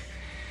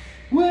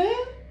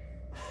 Where?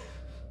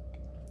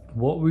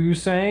 What were you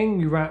saying,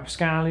 you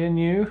rapscallion,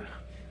 you?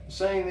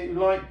 Saying that you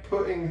like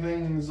putting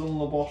things on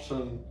the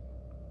bottom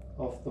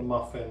of the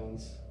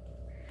muffins.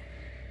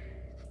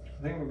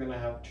 I think we're going to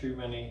have too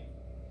many.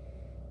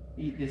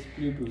 Eat this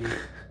blueberry.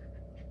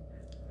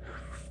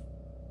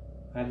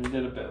 I had a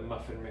little bit of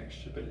muffin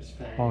mixture, but it's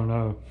fine. Oh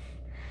no.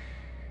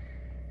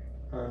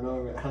 Oh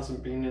no, it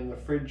hasn't been in the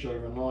fridge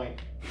overnight.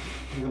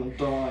 I'm going to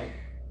die.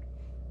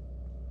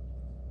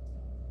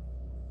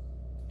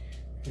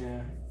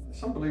 Yeah,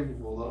 it's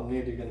unbelievable that I'm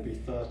nearly going to be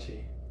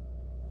 30.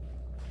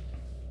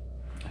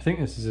 I think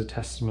this is a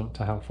testament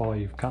to how far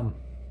you've come.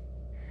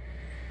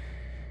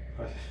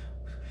 I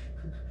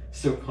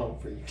still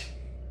can't read.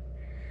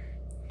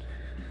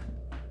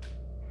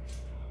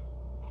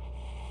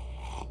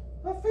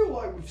 I feel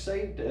like we've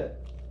saved it.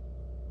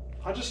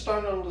 I just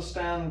don't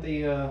understand the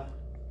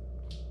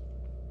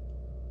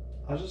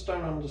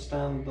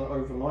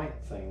overnight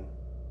thing.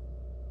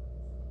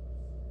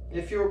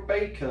 If you're a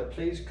baker,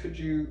 please could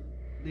you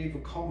leave a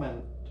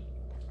comment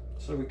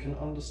so we can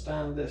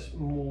understand this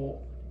more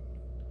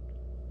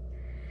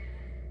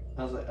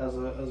as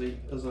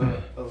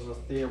a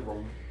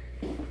theorem.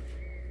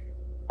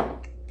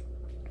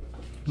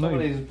 Some of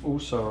these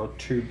also are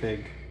too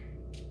big.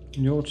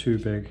 You're too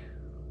big.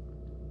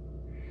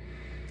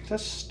 It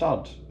says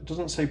stud. It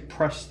doesn't say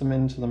press them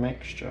into the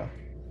mixture.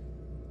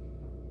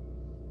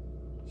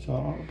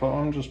 So, but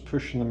I'm just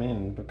pushing them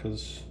in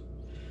because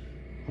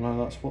I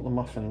know that's what the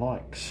muffin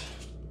likes.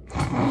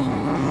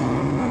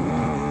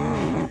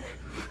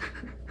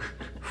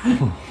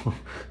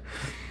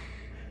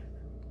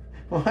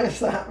 Why is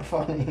that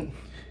funny?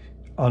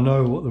 I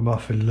know what the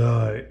muffin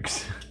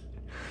likes.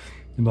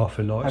 The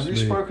muffin likes Have me.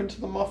 you spoken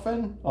to the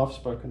muffin? I've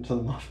spoken to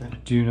the muffin.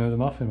 Do you know the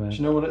muffin, man? Do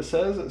you know what it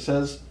says? It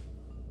says,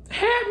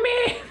 help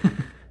me!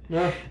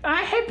 no.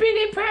 I have been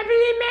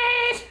improperly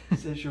made! It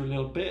says you're a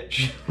little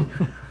bitch.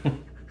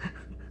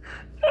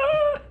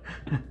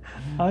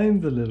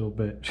 I'm the little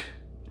bitch.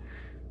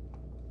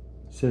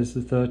 Says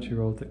the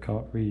 30-year-old that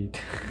can't read.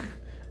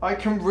 I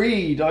can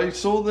read. I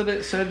saw that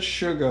it said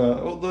sugar.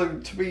 Although,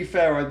 to be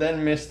fair, I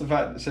then missed the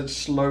fact that it said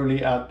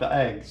slowly add the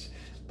eggs.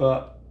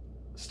 But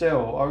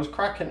still, I was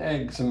cracking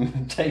eggs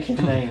and taking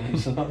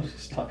names, and I was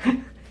just like...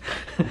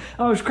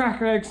 I was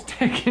cracking eggs and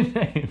taking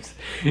names.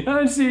 I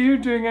don't see you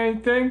doing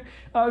anything.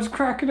 I was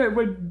cracking it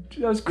when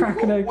I was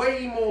cracking eggs.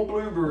 Way more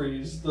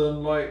blueberries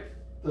than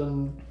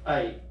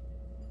 8.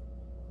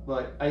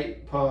 Like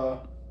 8 per...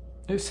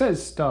 It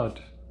says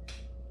stud.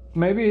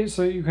 Maybe it's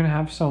so you can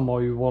have some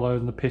while you wallow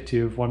in the pity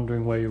of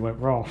wondering where you went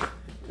wrong.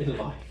 in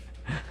life.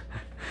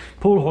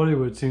 Paul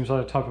Hollywood seems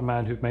like the type of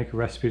man who'd make a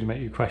recipe to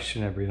make you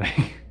question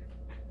everything.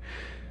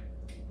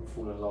 And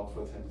fall in love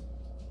with him.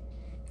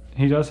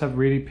 He does have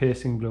really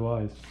piercing blue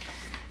eyes.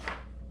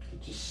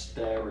 He'd just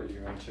stare at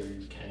you until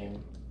you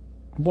came.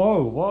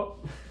 Whoa, what?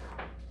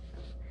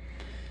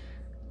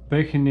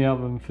 Bake in the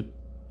oven for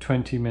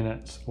 20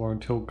 minutes or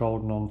until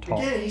golden on top.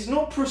 Again, he's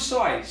not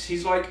precise.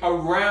 He's like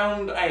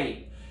around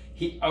 8.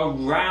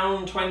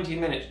 Around 20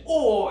 minutes.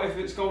 Or if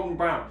it's golden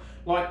brown.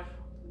 Like,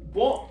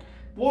 what?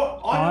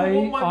 I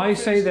don't want my I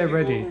muffins say they're to be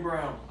ready. golden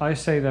brown. I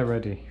say they're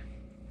ready.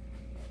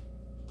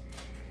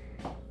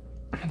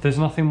 There's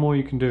nothing more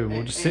you can do.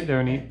 We'll just sit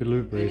there and eat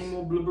blueberries. Any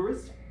more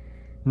blueberries?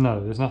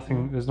 No, there's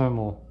nothing. There's no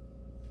more.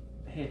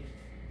 Here.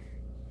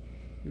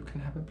 You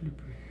can have a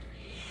blueberry.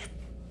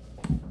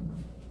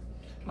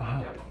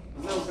 Ah. Yep.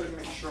 A little bit of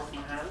mixture off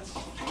my hands.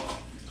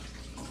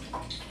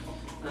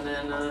 And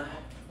then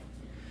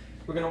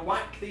we're going to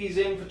whack these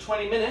in for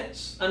 20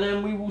 minutes. And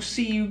then we will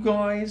see you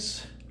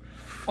guys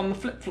on the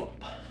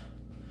flip-flop.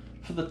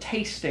 For the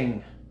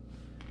tasting.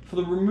 For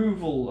the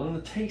removal and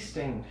the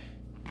tasting.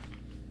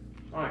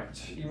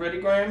 Right, you ready,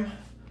 Graham?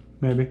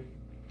 Maybe.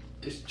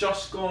 It's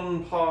just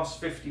gone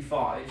past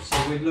 55,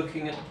 so we're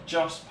looking at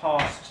just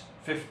past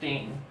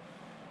 15.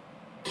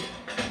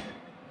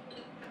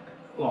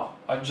 Well,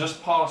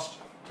 just past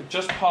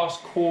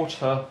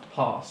quarter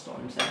past,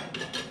 I'm saying.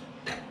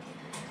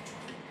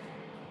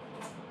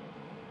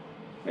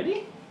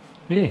 Ready?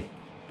 Yeah.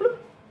 Bloop.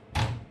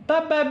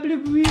 Bye-bye,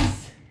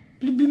 blueberries.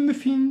 Blueberry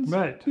muffins.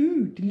 Right.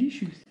 Ooh,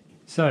 delicious.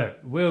 So,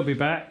 we'll be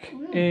back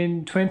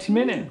in 20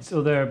 minutes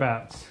or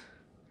thereabouts.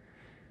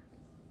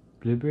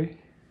 Blueberry?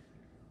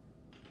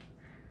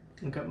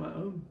 I got my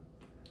own.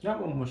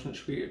 That one wasn't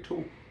sweet at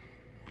all.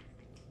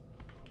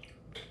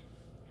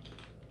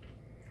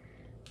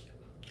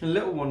 The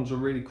little ones are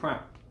really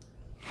crap.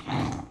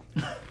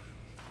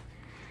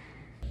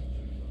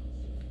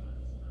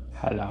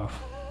 Hello.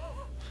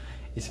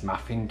 It's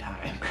muffin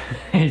time.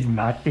 It's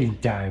muffin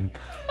time.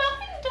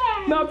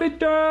 Muffin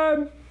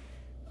time!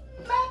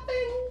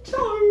 Muffin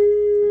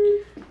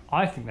time!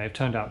 I think they've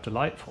turned out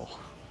delightful.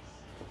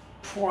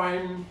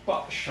 Prime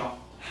butter shot.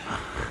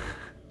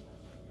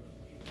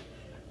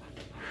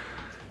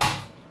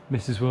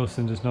 Mrs.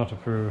 Wilson does not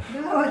approve.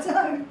 No, I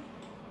don't.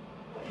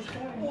 What is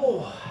going on?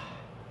 Oh.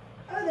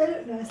 Oh, they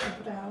look nice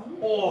up down.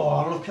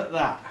 Oh, look at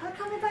that. How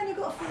come they've only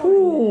got 4 in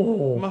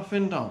Ooh.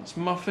 Muffin dance,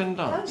 muffin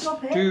dance.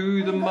 Don't drop it. Do the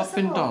You've got muffin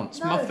some more. dance,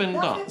 No, muffin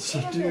nothing's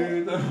dance. in Do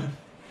it.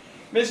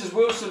 the. Mrs.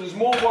 Wilson is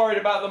more worried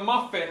about the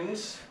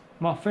muffins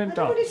Muffin I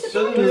don't want you dance. to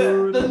than burn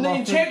the, it. than the muffin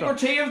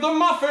integrity of the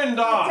muffin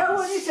I don't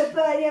want dance. you to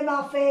burn your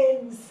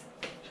muffins.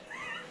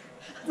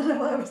 I don't know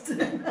why I was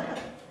doing that.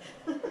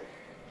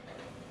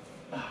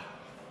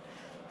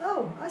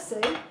 Oh, I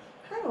see.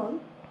 Hang on.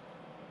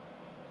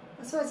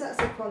 I suppose that's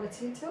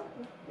equality too.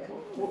 Yeah.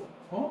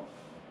 What?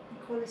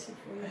 Equality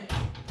for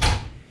you.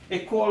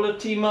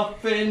 Equality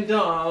muffin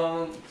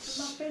dance.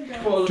 Muffin dance.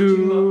 Equality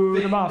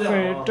Do the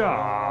muffin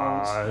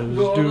dance. Gonna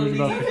Do the leave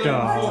muffin it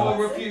dance.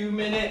 for a few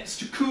minutes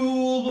to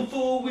cool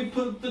before we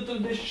put the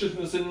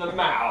deliciousness in the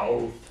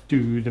mouth.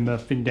 Do the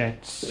muffin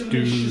dance. Do the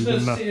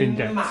Deliciousness muffin in the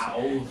dance.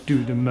 mouth.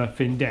 Do the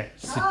muffin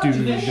dance. Oh, Do the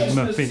deliciousness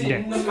muffin in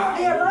dance. the mouth.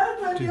 The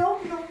aroma, the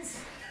ambience.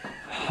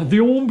 The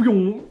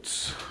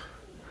ambiance.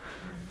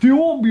 The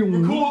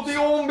ambiance. Call the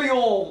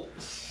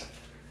ambiance.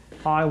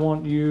 I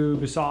want you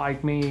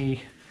beside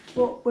me.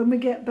 What, when we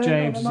get burnt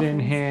James on the is in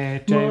muffins?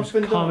 here. James,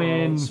 Muffin come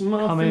dance, in. Come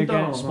muffin in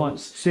against my.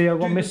 dance. See, I've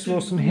got Do Miss the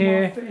Wilson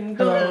here. muffin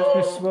Hello,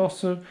 dance. Miss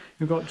Wilson.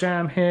 We've got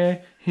Jam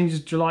here. He's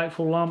a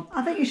delightful lump.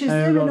 I think you should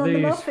And zoom we've in got on the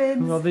these. muffins.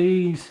 We've got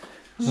these.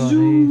 We've got these.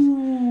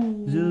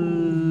 Zoom.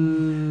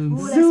 Zoom.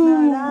 Ooh, they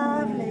smell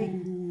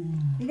lovely.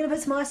 You're going to put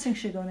some icing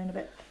sugar on in a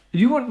bit.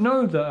 You wouldn't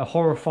know that a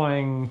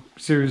horrifying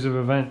series of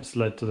events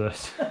led to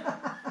this.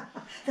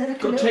 They look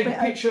Got to little take a bit-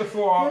 picture for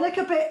They our look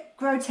a bit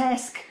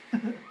grotesque.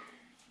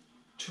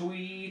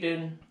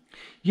 tweeting.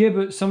 Yeah,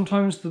 but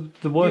sometimes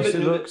the worse but it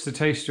the- looks, the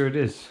tastier it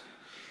is.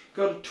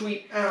 Got to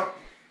tweet out.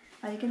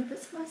 Are you going to put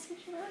some icing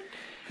sugar on?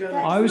 Gonna-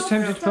 That's I was not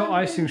tempted to put standard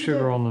icing thing to sugar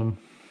do. on them.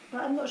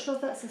 But I'm not sure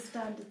if that's a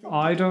standard thing.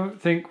 I don't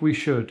think we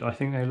should. I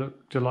think they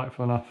look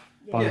delightful enough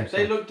by Yeah,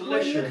 they themselves. look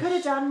What you delicious. could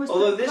have done was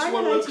Although put this one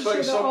granulated looks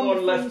like sugar on someone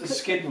before left you a cook-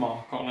 skid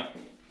mark on it.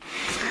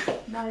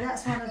 No,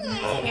 that's one of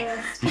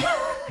them.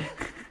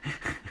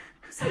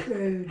 So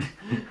rude.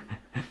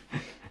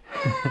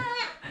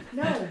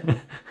 No.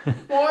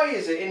 Why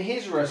is it in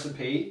his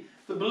recipe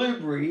the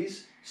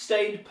blueberries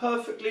stayed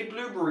perfectly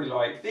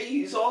blueberry-like?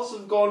 These ours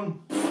have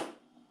gone.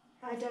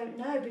 I don't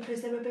know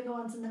because they were bigger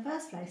ones in the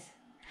first place.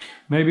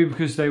 Maybe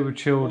because they were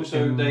chilled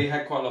Also, in... they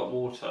had quite a lot of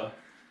water.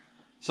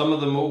 Some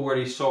of them are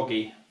already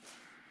soggy.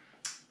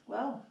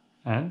 Well,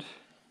 And?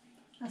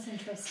 that's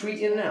interesting.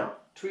 Tweeting now.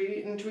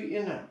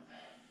 Tweeting now.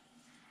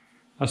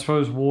 I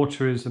suppose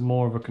water is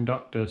more of a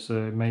conductor,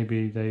 so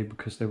maybe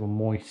because they were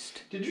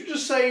moist. Did you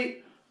just say?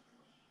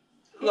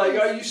 Like,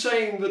 are you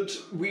saying that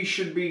we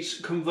should be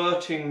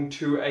converting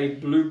to a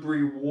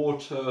blueberry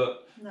water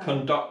No.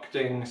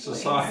 conducting What he's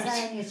society?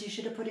 saying is you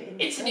should have put it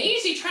in. It's an the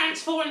easy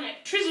transfer of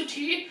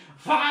electricity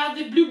via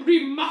the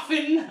blueberry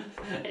muffin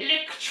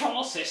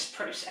electrolysis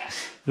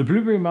process. The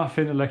blueberry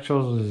muffin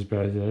electrolysis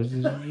process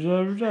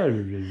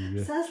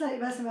Sounds like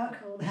you've had some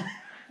alcohol there.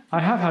 I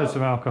have had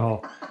some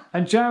alcohol.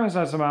 And Jam has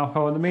had some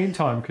alcohol in the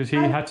meantime because he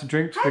had to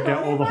drink to Hang forget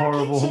on, all in the my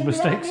horrible kitchen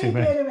mistakes he without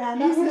me made. being around,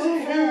 that's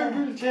not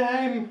fair.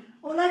 Time.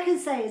 All I can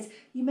say is,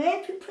 you may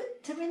have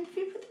put them in, if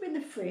you put them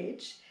in the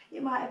fridge,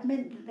 it might have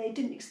meant that they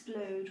didn't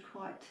explode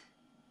quite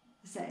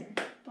the same.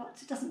 But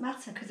it doesn't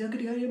matter because they're going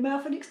to go in your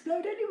mouth and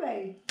explode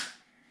anyway.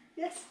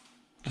 Yes,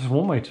 That's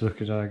one way to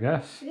look at it, I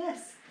guess.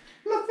 yes.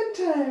 Muffin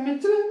time.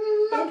 It's a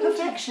muffin time.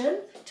 Imperfection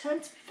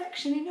turns to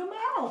perfection in your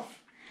mouth.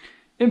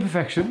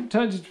 Imperfection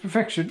turns into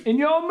perfection in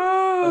your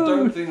I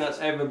don't mood. think that's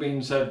ever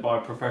been said by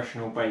a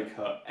professional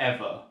baker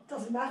ever.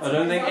 Doesn't matter. I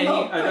don't think because I'm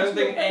not a I don't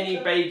think professional any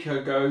baker.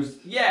 baker goes,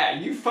 yeah,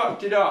 you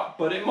fucked it up,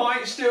 but it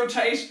might still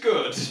taste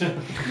good.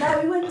 No,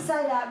 we wouldn't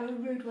say that with a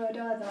rude word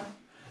either.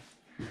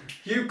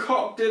 You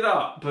cocked it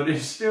up, but it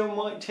still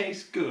might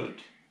taste good.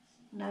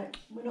 No,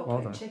 we're not Well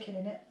putting done. chicken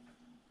in it.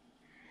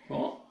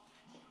 What?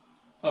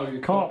 Oh,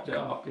 you Cock. cocked it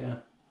up, yeah.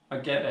 I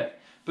get it.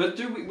 But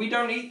we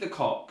don't eat the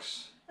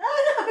cocks.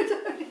 Oh no,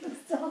 don't even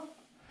stop.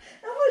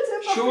 I want to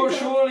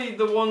Surely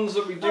the ones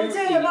that we do I'm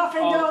doing a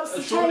muffin dance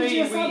to change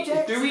your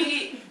subject. Do we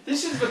eat?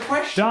 This is the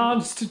question.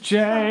 Dance to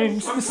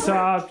change the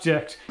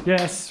subject.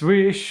 Yes,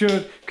 we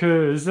should,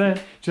 cause then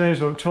James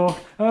will talk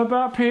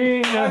about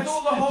peanuts. I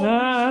thought the whole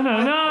Na,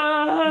 na,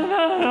 na,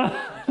 na,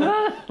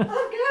 na. I'm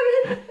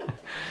going.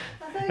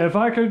 If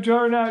I could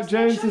drone out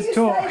James's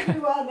talk.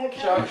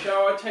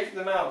 Shall I take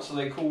them out so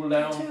they cool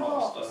down Too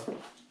faster? hot.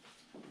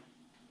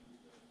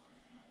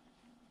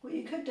 What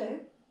you could do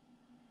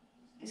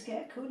is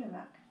get a cooler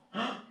rack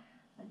and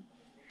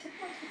tip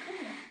onto the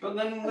cooler rack. But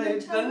then And they then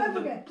turn them over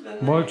again.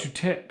 Why don't you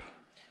tip?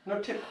 No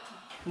tip.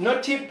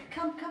 No tip.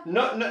 Come.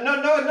 No. Come out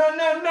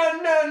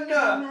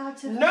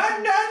of the No.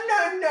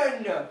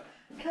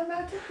 Come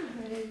out of the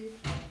way.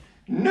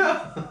 No.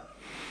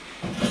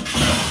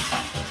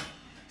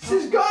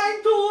 She's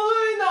going to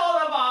ruin all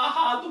of our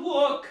hard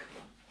work.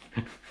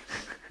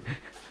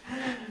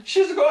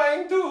 She's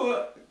going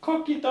to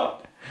cook it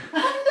up.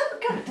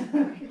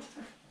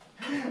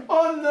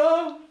 Oh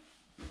no.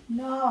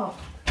 No.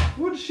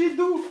 What'd she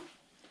do?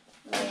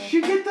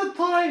 She get a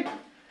try.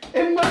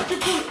 A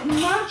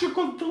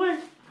magical trick.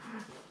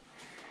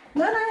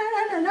 No.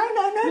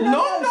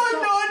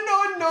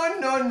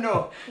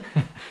 No.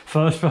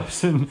 First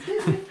person.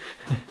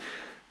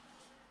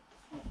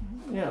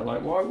 Yeah,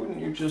 like why wouldn't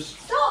you just...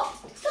 Stop.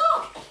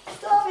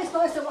 You're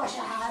supposed to wash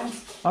your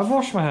hands. I've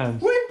washed my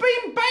hands. We've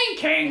been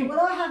baking!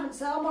 Well, I haven't,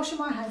 so I'm washing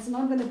my hands and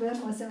I'm going to burn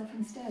myself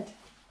instead.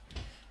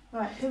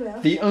 Right, who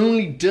else? The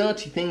only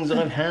dirty things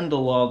I've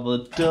handled are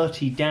the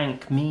dirty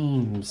dank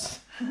memes.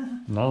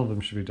 None of them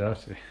should be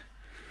dirty.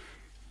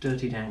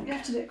 Dirty dank. You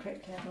have to do it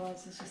quickly,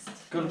 otherwise it's just...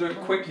 Gotta do it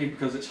quickly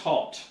because it's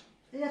hot.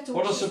 You have to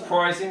What a wash it.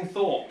 surprising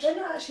thought. They're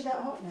not actually that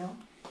hot now.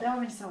 They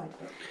are inside,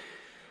 but...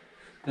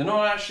 They're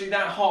not actually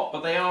that hot, but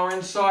they are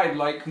inside,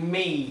 like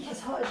me. As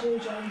hot as you,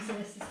 James,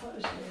 this as hot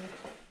as you.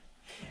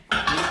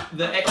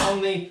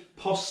 On the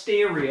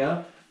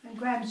posterior, And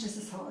Graham's just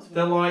as hot as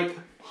they're well. like,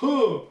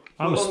 huh.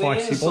 I'm a But on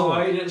spicy the inside,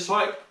 boy. it's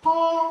like,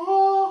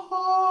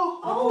 ha.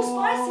 Oh,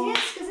 spicy,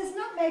 yes, because it's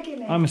not making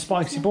me. I'm a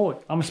spicy boy.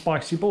 I'm a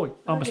spicy boy.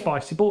 I'm a Okay.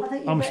 spicy boy. I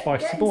think I'm a you're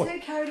spicy getting boy. too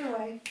carried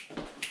away.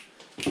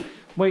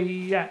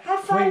 Way Have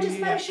fun, just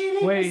make sure you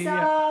leave me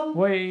some.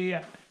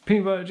 Way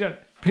peanut jelly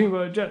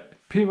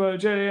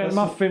and a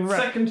muffin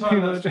rack. Second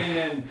time that's been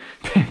in.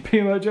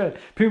 Peanut jelly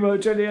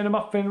and a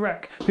muffin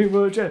rack.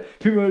 Peanut jelly and a muffin rack.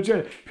 Peanut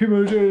jelly,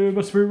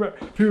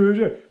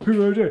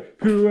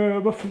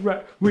 muffin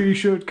rack. We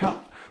should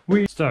cut.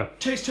 So.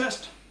 Taste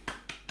test.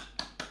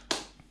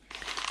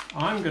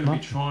 I'm going to be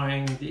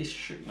trying this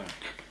sugar.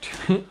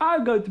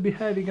 I'm going to be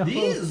having a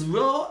These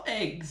raw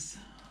eggs.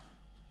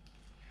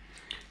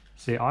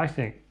 See, I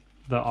think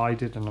that I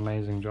did an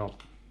amazing job.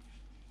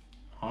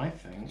 I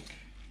think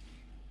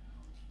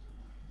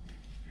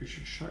you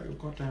should shut your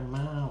goddamn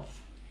mouth.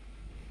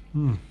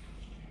 I'm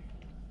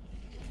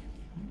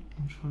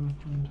trying to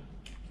find...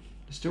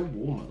 It's still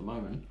warm at the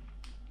moment.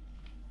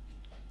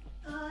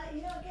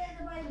 You're not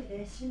getting away with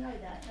this, you know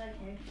that,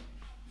 don't you?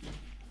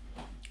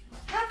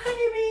 How can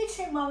you be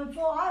eating one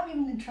before I'm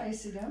even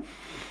tracing them?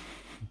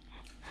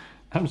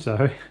 I'm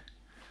sorry.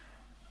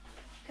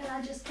 Can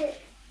I just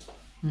pick?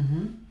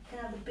 Mm-hmm. Can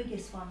I have the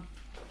biggest one?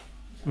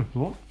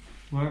 What?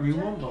 Whatever you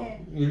want,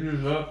 Joking. though. You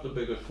deserve the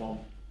biggest one.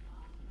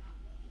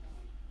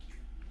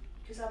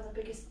 Because I'm the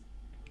biggest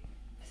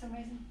for some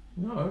reason.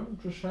 No, I'm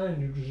just saying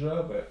you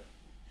deserve it.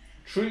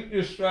 Treat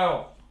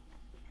yourself.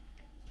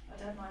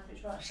 I don't mind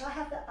which one. Shall I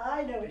have that?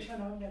 I know which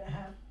one I'm going to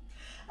have.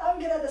 I'm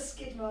going to have the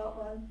skid mark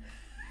one.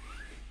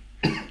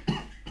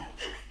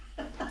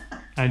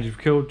 And you've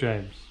killed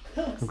James.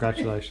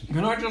 Congratulations.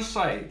 Can I just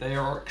say, they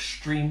are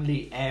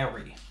extremely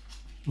airy.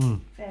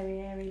 Very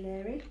airy,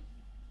 Larry.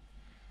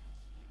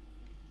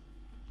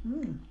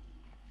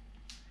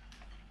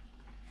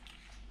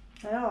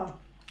 They are.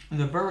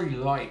 They're very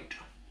light.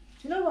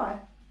 Do you know why?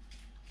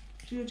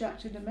 You're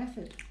Jack did a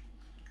method.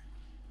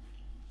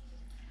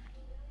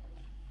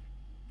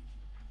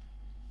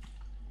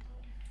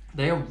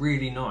 They are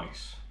really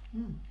nice.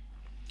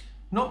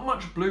 Not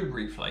much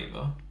blueberry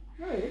flavour.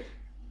 Really?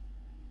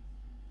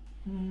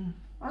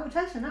 I haven't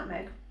tasted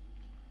nutmeg.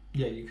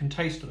 Yeah, you can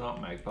taste the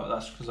nutmeg, but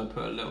that's because I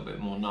put a little bit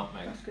more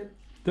nutmeg. That's good.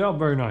 They are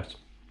very nice.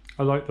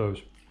 I like those.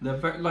 They're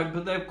very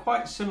but they're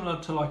quite similar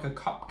to like a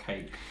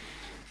cupcake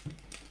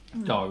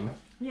dough.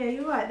 Yeah,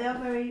 you're right. They are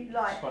very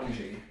light.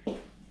 Spongy.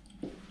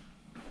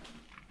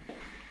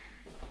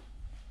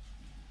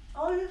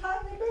 Oh, you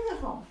like the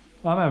biggest one?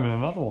 I'm having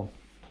another one.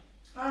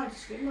 I like the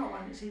skid mark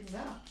one. It's even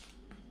better.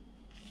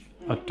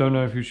 I don't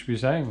know if you should be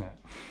saying that.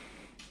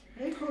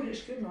 They called it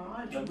skid mark.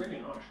 I They're don't.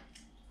 really nice.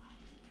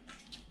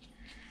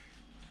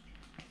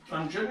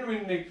 I'm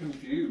genuinely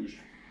confused.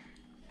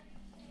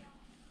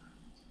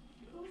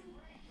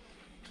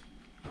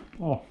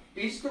 Oh,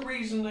 Is the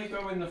reason they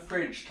go in the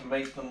fridge to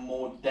make them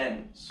more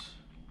dense?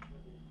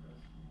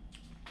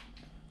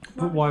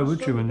 but why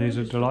would you when these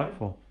are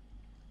delightful?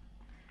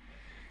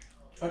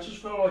 I just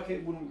feel like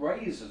it wouldn't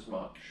raise as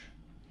much.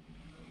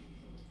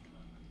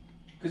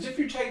 Because if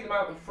you take them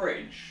out of the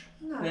fridge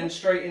No. and then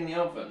straight in the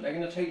oven, they're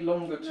going to take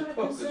longer to cook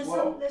 'cause as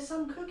well. There's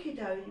some cookie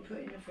dough you put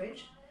in the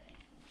fridge.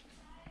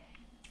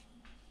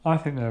 I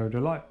think they're a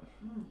delight.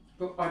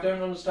 But I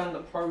don't understand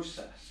the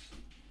process.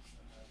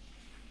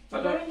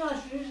 Very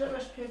nice. Use that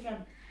recipe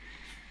again.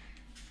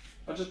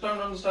 I just don't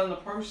understand the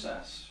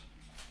process.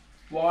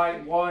 Why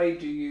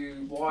do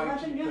you I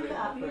put didn't it look in it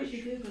up. the You fridge?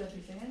 usually Google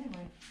everything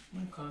anyway.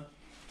 Okay.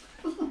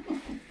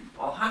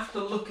 I'll have to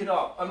look it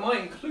up. I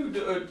might include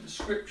a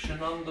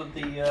description under the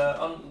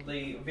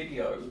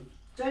video.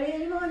 Don't eat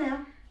any more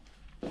now.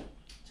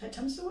 Take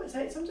time to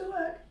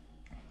work.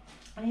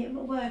 And eat them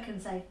at work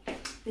and say,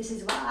 "This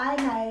is what I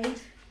made."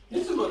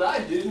 This is what I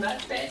do, and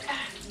that's better.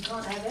 You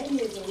can't have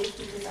any of these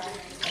because I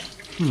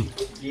made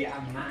them.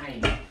 Yeah,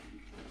 mine.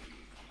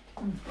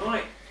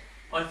 Right.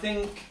 I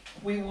think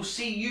we will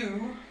see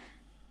you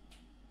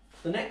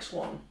the next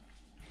one.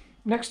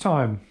 Next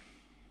time,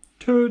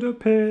 to the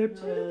pip.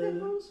 To the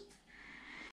pickles.